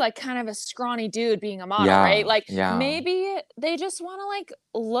see like kind of a scrawny dude being a model, right? Yeah. Like Yeah. maybe they just want to like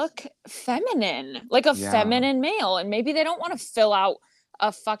look feminine, like a Yeah. feminine male, and maybe they don't want to fill out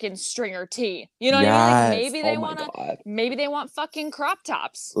a fucking stringer tee. You know what I mean? Like Yes. Oh my God. maybe they want fucking crop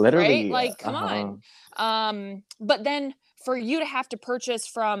tops, right? Literally. Like come Uh-huh. on. But then for you to have to purchase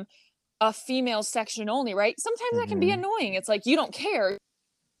from a female section only, right? Sometimes that can be Hmm. annoying. It's like you don't care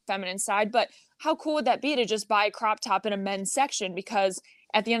feminine side, but how cool would that be to just buy a crop top in a men's section? Because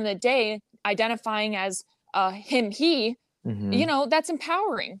at the end of the day, identifying as him, he, Hmm. that's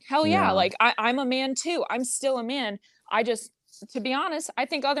empowering. Hell yeah. Yeah. Like I'm a man too. I'm still a man. I just, to be honest, I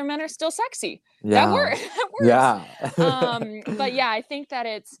think other men are still sexy. That Yeah. works. That works. Yeah. But yeah, I think that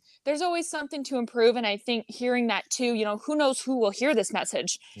there's always something to improve. And I think hearing that too, who knows who will hear this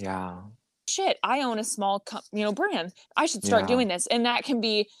message. Yeah. Shit, I own a small, brand. I should start Yeah. doing this. And that can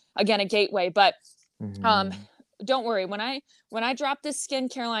be, again, a gateway. But um, Hmm. don't worry. When I drop this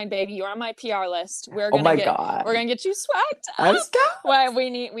skincare line, baby, you're on my PR list. Oh my God. We're gonna get you swept I'm up. scared. Well, we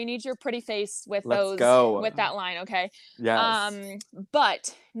need your pretty face Let's go. with that line, okay? Yes. Um,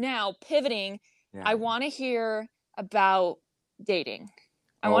 but now pivoting, I Yeah. want to hear about dating.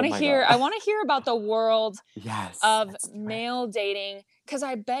 Oh my God. I want to hear about the world Yes. of Let's do it. male dating because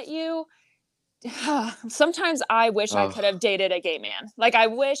I bet you sometimes I wish I could Oh, have dated a gay man. Like I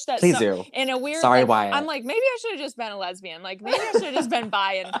wish that please do. in a weird Sorry, like I'm Wyatt. like maybe I should have just been a lesbian. Like maybe I should have just been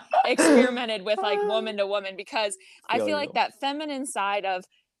bi and experimented with like woman to woman because I Feel feel like you. that feminine side of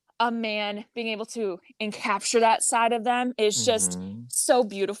a man being able to encapture that side of them is just Hmm. so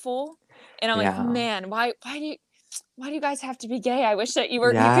beautiful. And I'm like, Yeah. man, why do you guys have to be gay? I wish that you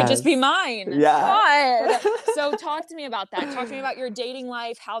could just be Yes. mine. Yeah. God. So talk to me about that. Talk to me about your dating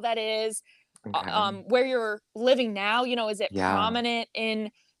life, how that is Okay. where you're living now, is it Yeah. prominent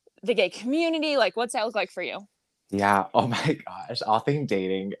in the gay community? Like, what's that look like for you? Yeah. Oh my gosh. All thing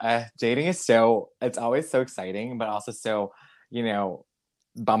dating. Dating is it's always so exciting, but also so, you know,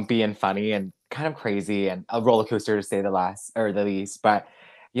 bumpy and funny and kind of crazy and a roller coaster to say the last or the least. But,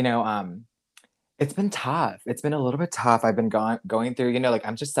 you know, um, it's been tough. It's been a little bit tough. I've been going through, like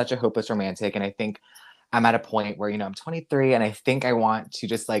I'm just such a hopeless romantic. And I think I'm at a point where, I'm 23 and I think I want to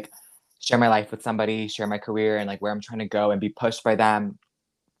just like share my life with somebody, share my career and like where I'm trying to go and be pushed by them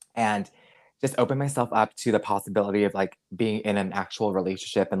and just open myself up to the possibility of like being in an actual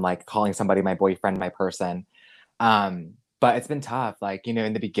relationship and like calling somebody my boyfriend, my person. But it's been tough. Like,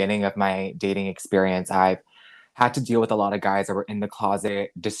 in the beginning of my dating experience, I've had to deal with a lot of guys that were in the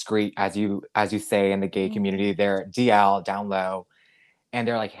closet, discreet, as you say in the gay Mm-hmm. community. They're DL, down low, and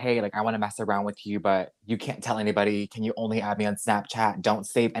they're like, hey, like I want to mess around with you, but you can't tell anybody. Can you only add me on Snapchat? Don't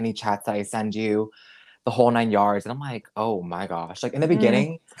save any chats that I send you, the whole nine yards. And I'm like, oh my gosh. Like in the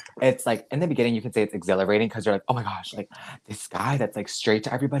beginning, it's like in the beginning, you can say it's exhilarating because you're like, oh my gosh, like this guy that's like straight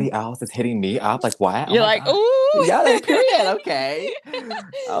to everybody else is hitting me up. Like what? Oh You're my like, God. ooh. Yeah, like period. Okay.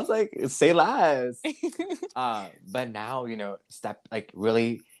 I was like, say less. But now, you know,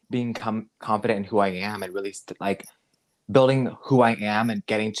 really being confident in who I am and really like building who I am and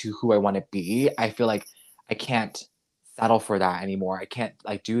getting to who I want to be. I feel like I can't settle for that anymore. I can't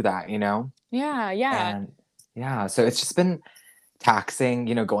like do that, you know? Yeah, yeah. And yeah, so it's just been taxing,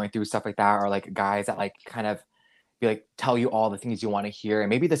 you know, going through stuff like that, or like guys that like kind of be like tell you all the things you want to hear. And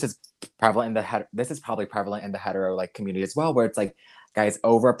maybe this is prevalent in this is probably prevalent in the hetero like community as well, where it's like guys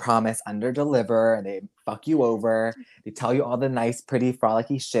over promise, under deliver, and they fuck you over. They tell you all the nice, pretty,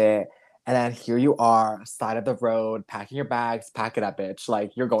 frolicky shit. And then here you are, side of the road, packing your bags, pack it up, bitch.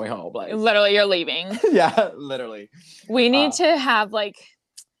 Like you're going home. Like Literally, you're leaving. yeah, literally. We need to have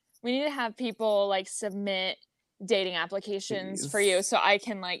people like submit dating applications for you so I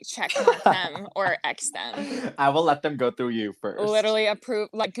can like check mark them or X them. I will let them go through you first. Literally approve,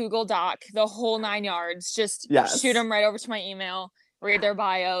 like Google Doc, the whole 9 yards. Just shoot them right over to my email, read their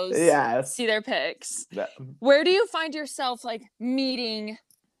bios, see their pics. Where do you find yourself like meeting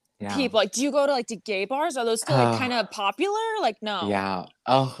people? Like, do you go to like to gay bars? Are those still like kind of popular? Like, no. Yeah.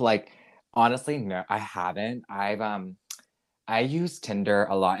 Oh, like honestly, no, I haven't. I use Tinder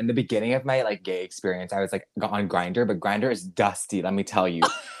a lot. In the beginning of my like gay experience, I was like on Grindr, but Grindr is dusty, let me tell you.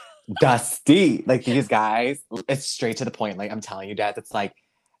 Dusty. Like these guys, it's straight to the point. Like I'm telling you, Dad, it's like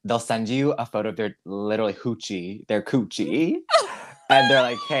they'll send you a photo of their literally their coochie. And they're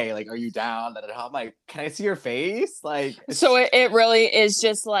like, hey, like, are you down? I'm like, can I see your face? Like, so it really is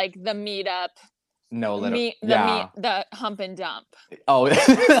just like the meetup. No, literally. The hump and dump. Oh,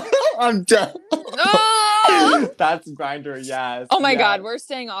 I'm done. Oh! That's Grindr, yes. Oh my God, we're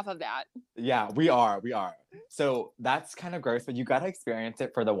staying off of that. Yeah, we are. So that's kind of gross, but you gotta experience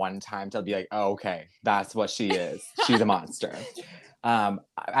it for the one time to be like, oh, okay, that's what she is. She's a monster.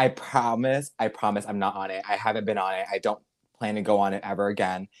 I promise I'm not on it. I haven't been on it. I don't plan to go on it ever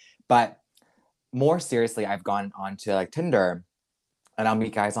again. But more seriously, I've gone on to like Tinder, and I'll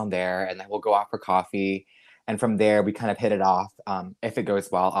meet guys on there, and then we'll go out for coffee. And from there, we kind of hit it off, if it goes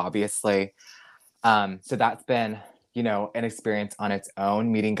well, obviously. So that's been, you know, an experience on its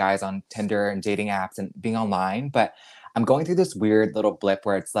own, meeting guys on Tinder and dating apps and being online. But I'm going through this weird little blip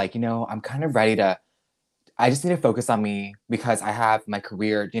where it's like, you know, I'm kind of ready to, I just need to focus on me because I have my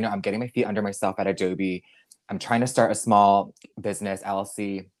career, you know, I'm getting my feet under myself at Adobe. I'm trying to start a small business,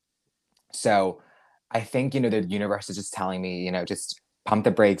 LLC. So I think, you know, the universe is just telling me, you know, just pump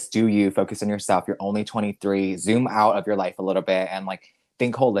the brakes, do you, focus on yourself. You're only 23, zoom out of your life a little bit and like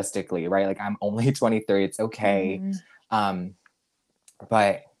think holistically, right? Like I'm only 23, it's okay.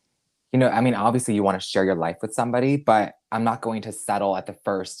 But, you know, I mean, obviously you want to share your life with somebody, but I'm not going to settle at the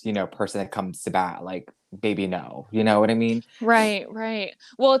first, you know, person that comes to bat, like, baby, no, you know what I mean? Right.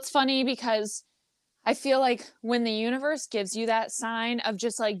 Well, it's funny because I feel like when the universe gives you that sign of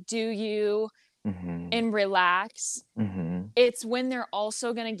just like, do you and relax, it's when they're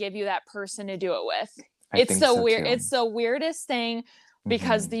also going to give you that person to do it with. It's the weirdest thing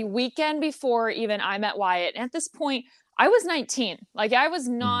because the weekend before even I met Wyatt, and at this point I was 19. Like I was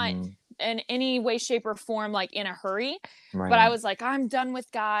not in any way, shape or form, like in a hurry, but I was like, I'm done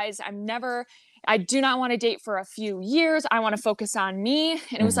with guys. I do not want to date for a few years. I want to focus on me.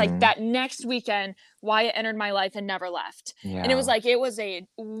 And it was like that next weekend, Wyatt entered my life and never left. Yeah. And it was like, it was a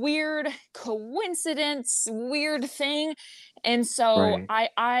weird coincidence, weird thing. And so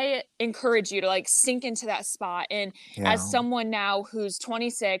I encourage you to like sink into that spot. And as someone now who's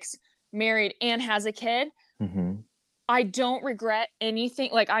 26, married and has a kid, I don't regret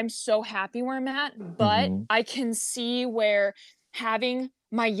anything. Like I'm so happy where I'm at, but I can see where having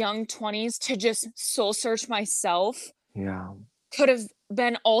my young 20s to just soul search myself could have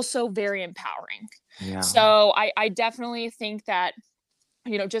been also very empowering. So I definitely think that,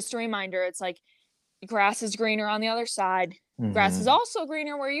 you know, just a reminder, it's like grass is greener on the other side. Grass is also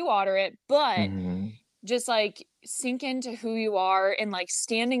greener where you water it, but just like sink into who you are and like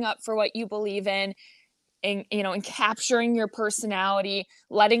standing up for what you believe in and, you know, and capturing your personality,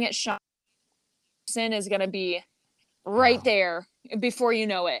 letting it shine is going to be right there before you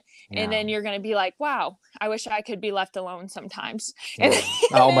know it. And then you're going to be like, wow, I wish I could be left alone sometimes.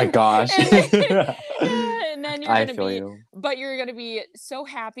 Oh my gosh. And then you're going to be so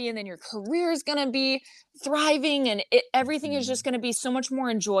happy. And then your career is going to be thriving and everything is just going to be so much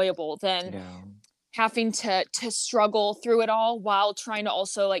more enjoyable than having to struggle through it all while trying to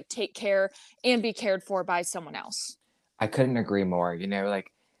also like take care and be cared for by someone else. I couldn't agree more. You know,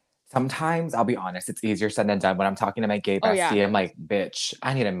 like sometimes I'll be honest, it's easier said than done. When I'm talking to my gay Oh yeah. bestie, I'm like, bitch,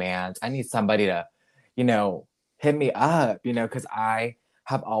 I need a man. I need somebody to, you know, hit me up, you know, because I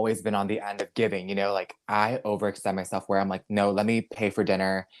have always been on the end of giving, you know, like I overextend myself where I'm like, no, let me pay for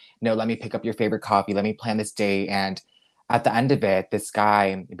dinner. No, let me pick up your favorite coffee. Let me plan this date. And at the end of it, this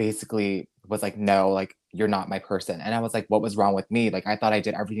guy basically was like, no, like you're not my person. And I was like, what was wrong with me? Like I thought I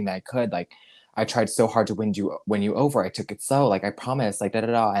did everything that I could. Like I tried so hard to win you over. I took it slow, like I promised, like da da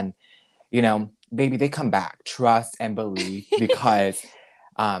da. And you know, baby, they come back. Trust and believe because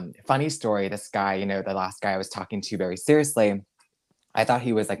funny story, this guy, you know, the last guy I was talking to very seriously, I thought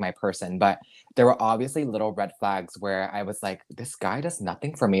he was like my person, but there were obviously little red flags where I was like, this guy does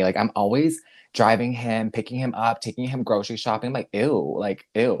nothing for me. Like I'm always driving him, picking him up, taking him grocery shopping. I'm like, ew,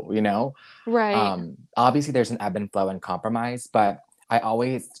 you know? Right. Obviously there's an ebb and flow and compromise, but I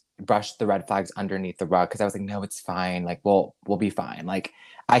always brushed the red flags underneath the rug because I was like, no, it's fine. Like we'll be fine. Like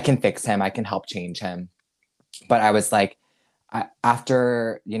I can fix him. I can help change him. But I was like,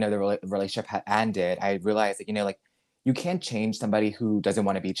 after you know the relationship had ended, I realized that you know like you can't change somebody who doesn't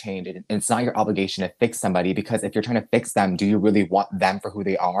want to be changed. And it's not your obligation to fix somebody because if you're trying to fix them, do you really want them for who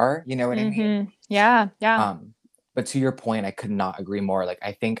they are? You know what I mean? Yeah. Yeah. But to your point, I could not agree more. Like,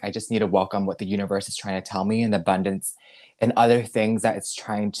 I think I just need to welcome what the universe is trying to tell me and the abundance and other things that it's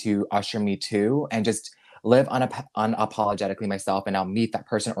trying to usher me to, and just live unapologetically myself. And I'll meet that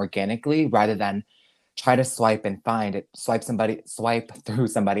person organically rather than try to swipe and find it, swipe through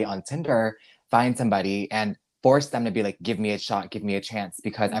somebody on Tinder, find somebody and force them to be like, give me a shot, give me a chance,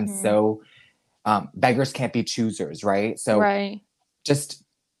 because I'm so, beggars can't be choosers, right? So right. just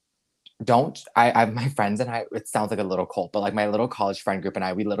don't I my friends and I, it sounds like a little cult, but like my little college friend group and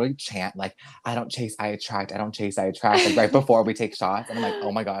I, we literally chant like, I don't chase, I attract, I don't chase, I attract, like right before we take shots. And I'm like,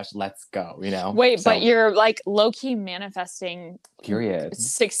 oh my gosh, let's go, you know? Wait, but So you're like low-key manifesting period.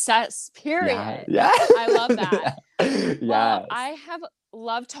 success, period. Yeah. I love that. Well, Yes. I have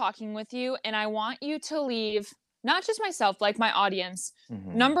loved talking with you, and I want you to leave not just myself, like my audience.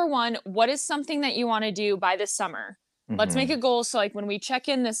 Number one, what is something that you want to do by this summer? Let's make a goal. So, like, when we check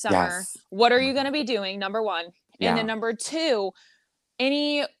in this summer, Yes. what are you going to be doing? Number one. And then Yeah. number two,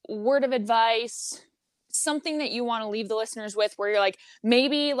 any word of advice, something that you want to leave the listeners with where you're like,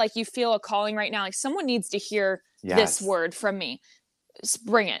 maybe like you feel a calling right now, like someone needs to hear this Yes. word from me. Just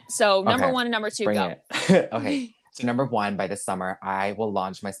bring it. So number Okay. one and number two, Bring go. it. Okay. So number one, by this summer, I will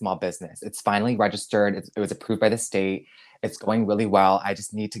launch my small business. It's finally registered. It was approved by the state. It's going really well. I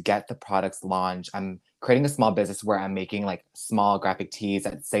just need to get the products launched. I'm creating a small business where I'm making like small graphic tees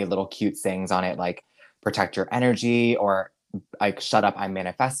that say little cute things on it, like protect your energy or like shut up, I'm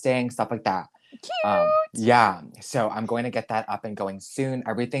manifesting, stuff like that. Cute. Yeah. So I'm going to get that up and going soon.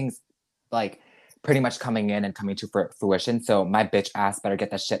 Everything's like pretty much coming in and coming to fruition. So my bitch ass better get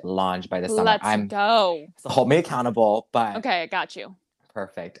that shit launched by the summer. Let's go. So hold me accountable, but Okay, I got you.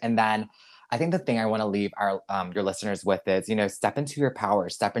 perfect. And then I think the thing I want to leave our your listeners with is, you know, step into your power,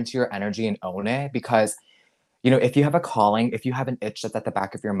 step into your energy and own it, because you know, if you have a calling, if you have an itch that's at the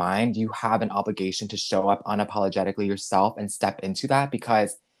back of your mind, you have an obligation to show up unapologetically yourself and step into that,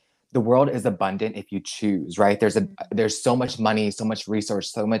 because the world is abundant if you choose, right? There's so much money, so much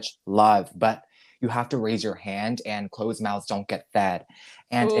resource, so much love, but you have to raise your hand, and closed mouths don't get fed.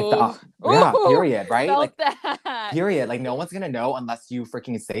 And if the yeah, period, right? Felt Like that. period. Like no one's gonna know unless you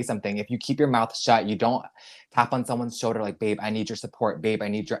freaking say something. If you keep your mouth shut, you don't tap on someone's shoulder like, babe, I need your support, babe, I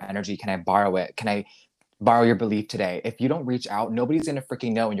need your energy. Can I borrow it? Can I borrow your belief today? If you don't reach out, nobody's gonna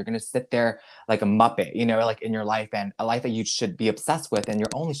freaking know, and you're gonna sit there like a muppet, you know, like in your life, and a life that you should be obsessed with, and your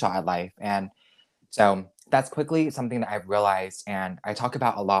only shot at life. And so that's quickly something that I've realized, and I talk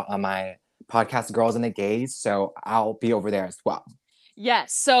about a lot on my podcast, Girls and the Gays. So I'll be over there as well.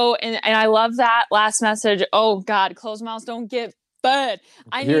 Yes. So, and I love that last message. Oh God, closed mouths don't get fed.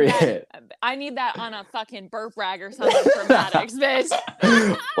 I need that. I need that on a fucking burp rag or something for Maddox, bitch.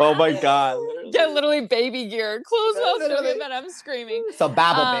 Oh my God. Get literally baby gear. Closed mouths don't get fed. I'm screaming. So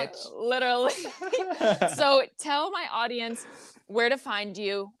babble, bitch. Literally. So tell my audience where to find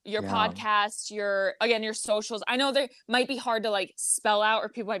you, your podcast, your socials. I know they might be hard to like spell out, or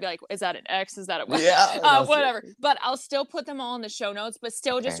people might be like, is that an X? Is that a what? Yeah. Whatever. But I'll still put them all in the show notes, but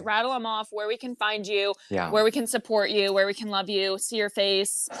still just rattle them off, where we can find you, where we can support you, where we can love you, see your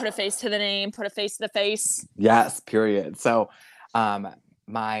face, put a face to the name, put a face to the face. Yes, period. So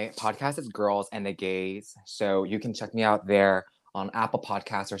my podcast is Girls and the Gays. So you can check me out there on Apple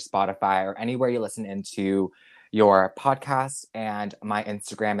Podcasts or Spotify or anywhere you listen into your podcast. And my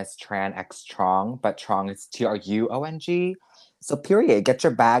Instagram is tranxtrong, but Trong is TRUONG. So period. Get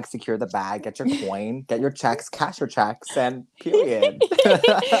your bag, secure the bag, get your coin, get your checks, cash your checks, and period.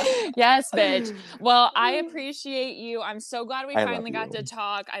 Yes, bitch. Well, I appreciate you. I'm so glad we I finally love got to you.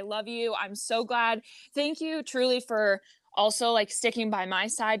 talk. I love you. I'm so glad. Thank you truly for also like sticking by my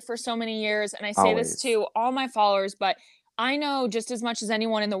side for so many years. And I say this Always. to all my followers, but I know just as much as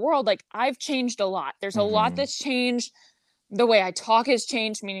anyone in the world, like I've changed a lot. There's a lot Mm-hmm. that's changed. The way I talk has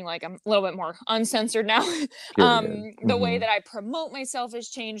changed, meaning like I'm a little bit more uncensored now. Period. The way Mm-hmm. that I promote myself has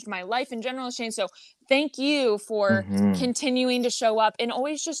changed. My life in general has changed. So thank you for Mm-hmm. continuing to show up and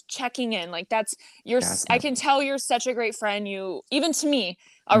always just checking in. Like that's I can Definitely. tell you're such a great friend. You, even to me,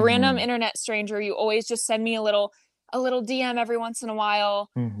 a random Mm-hmm. internet stranger, you always just send me a little DM every once in a while.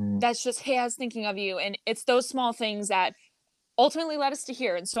 Mm-hmm. That's just, hey, I was thinking of you. And it's those small things that ultimately led us to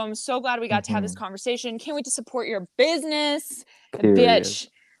here. And so I'm so glad we got to have this Mm-hmm. conversation. Can't wait to support your business, Period. bitch.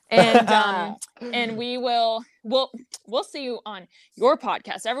 And we'll see you on your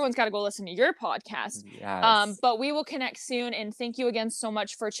podcast. Everyone's got to go listen to your podcast. Yes. But we will connect soon. And thank you again so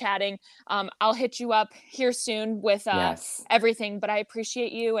much for chatting. I'll hit you up here soon with Yes. everything. But I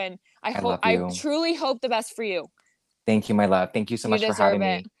appreciate you, and I love I you. truly hope the best for you. Thank you, my love. Thank you so You much for deserve having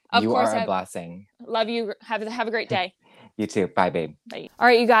it. me. Of You course, are a I blessing. love you. Have a great day. You too. Bye, babe. Bye. All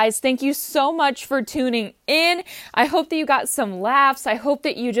right, you guys, thank you so much for tuning in. I hope that you got some laughs. I hope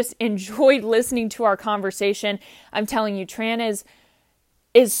that you just enjoyed listening to our conversation. I'm telling you, Tran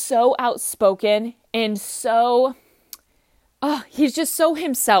is so outspoken and so he's just so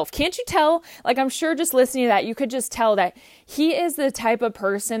himself. Can't you tell? Like, I'm sure just listening to that, you could just tell that he is the type of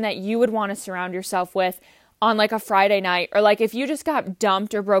person that you would want to surround yourself with on like a Friday night, or like if you just got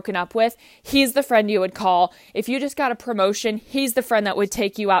dumped or broken up with, he's the friend you would call. If you just got a promotion, he's the friend that would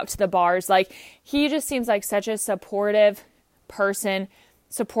take you out to the bars. Like, he just seems like such a supportive person,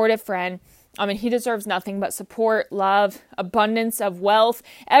 supportive friend. I mean, he deserves nothing but support, love, abundance of wealth,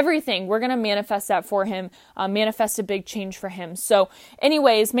 everything. We're going to manifest that for him, manifest a big change for him. So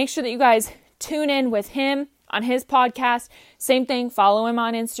anyways, make sure that you guys tune in with him on his podcast. Same thing, follow him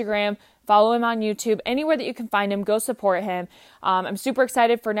on Instagram, follow him on YouTube, anywhere that you can find him, go support him. I'm super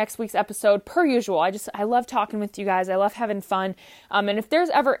excited for next week's episode, per usual. I love talking with you guys. I love having fun. And if there's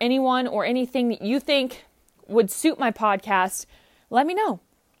ever anyone or anything that you think would suit my podcast, let me know.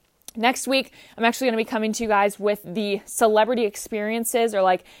 Next week, I'm actually going to be coming to you guys with the celebrity experiences, or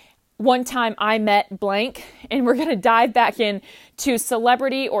like one time I met blank, and we're going to dive back in to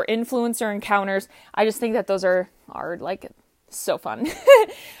celebrity or influencer encounters. I just think that those are like so fun.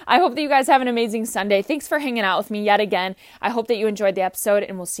 I hope that you guys have an amazing Sunday. Thanks for hanging out with me yet again. I hope that you enjoyed the episode,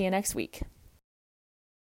 and we'll see you next week.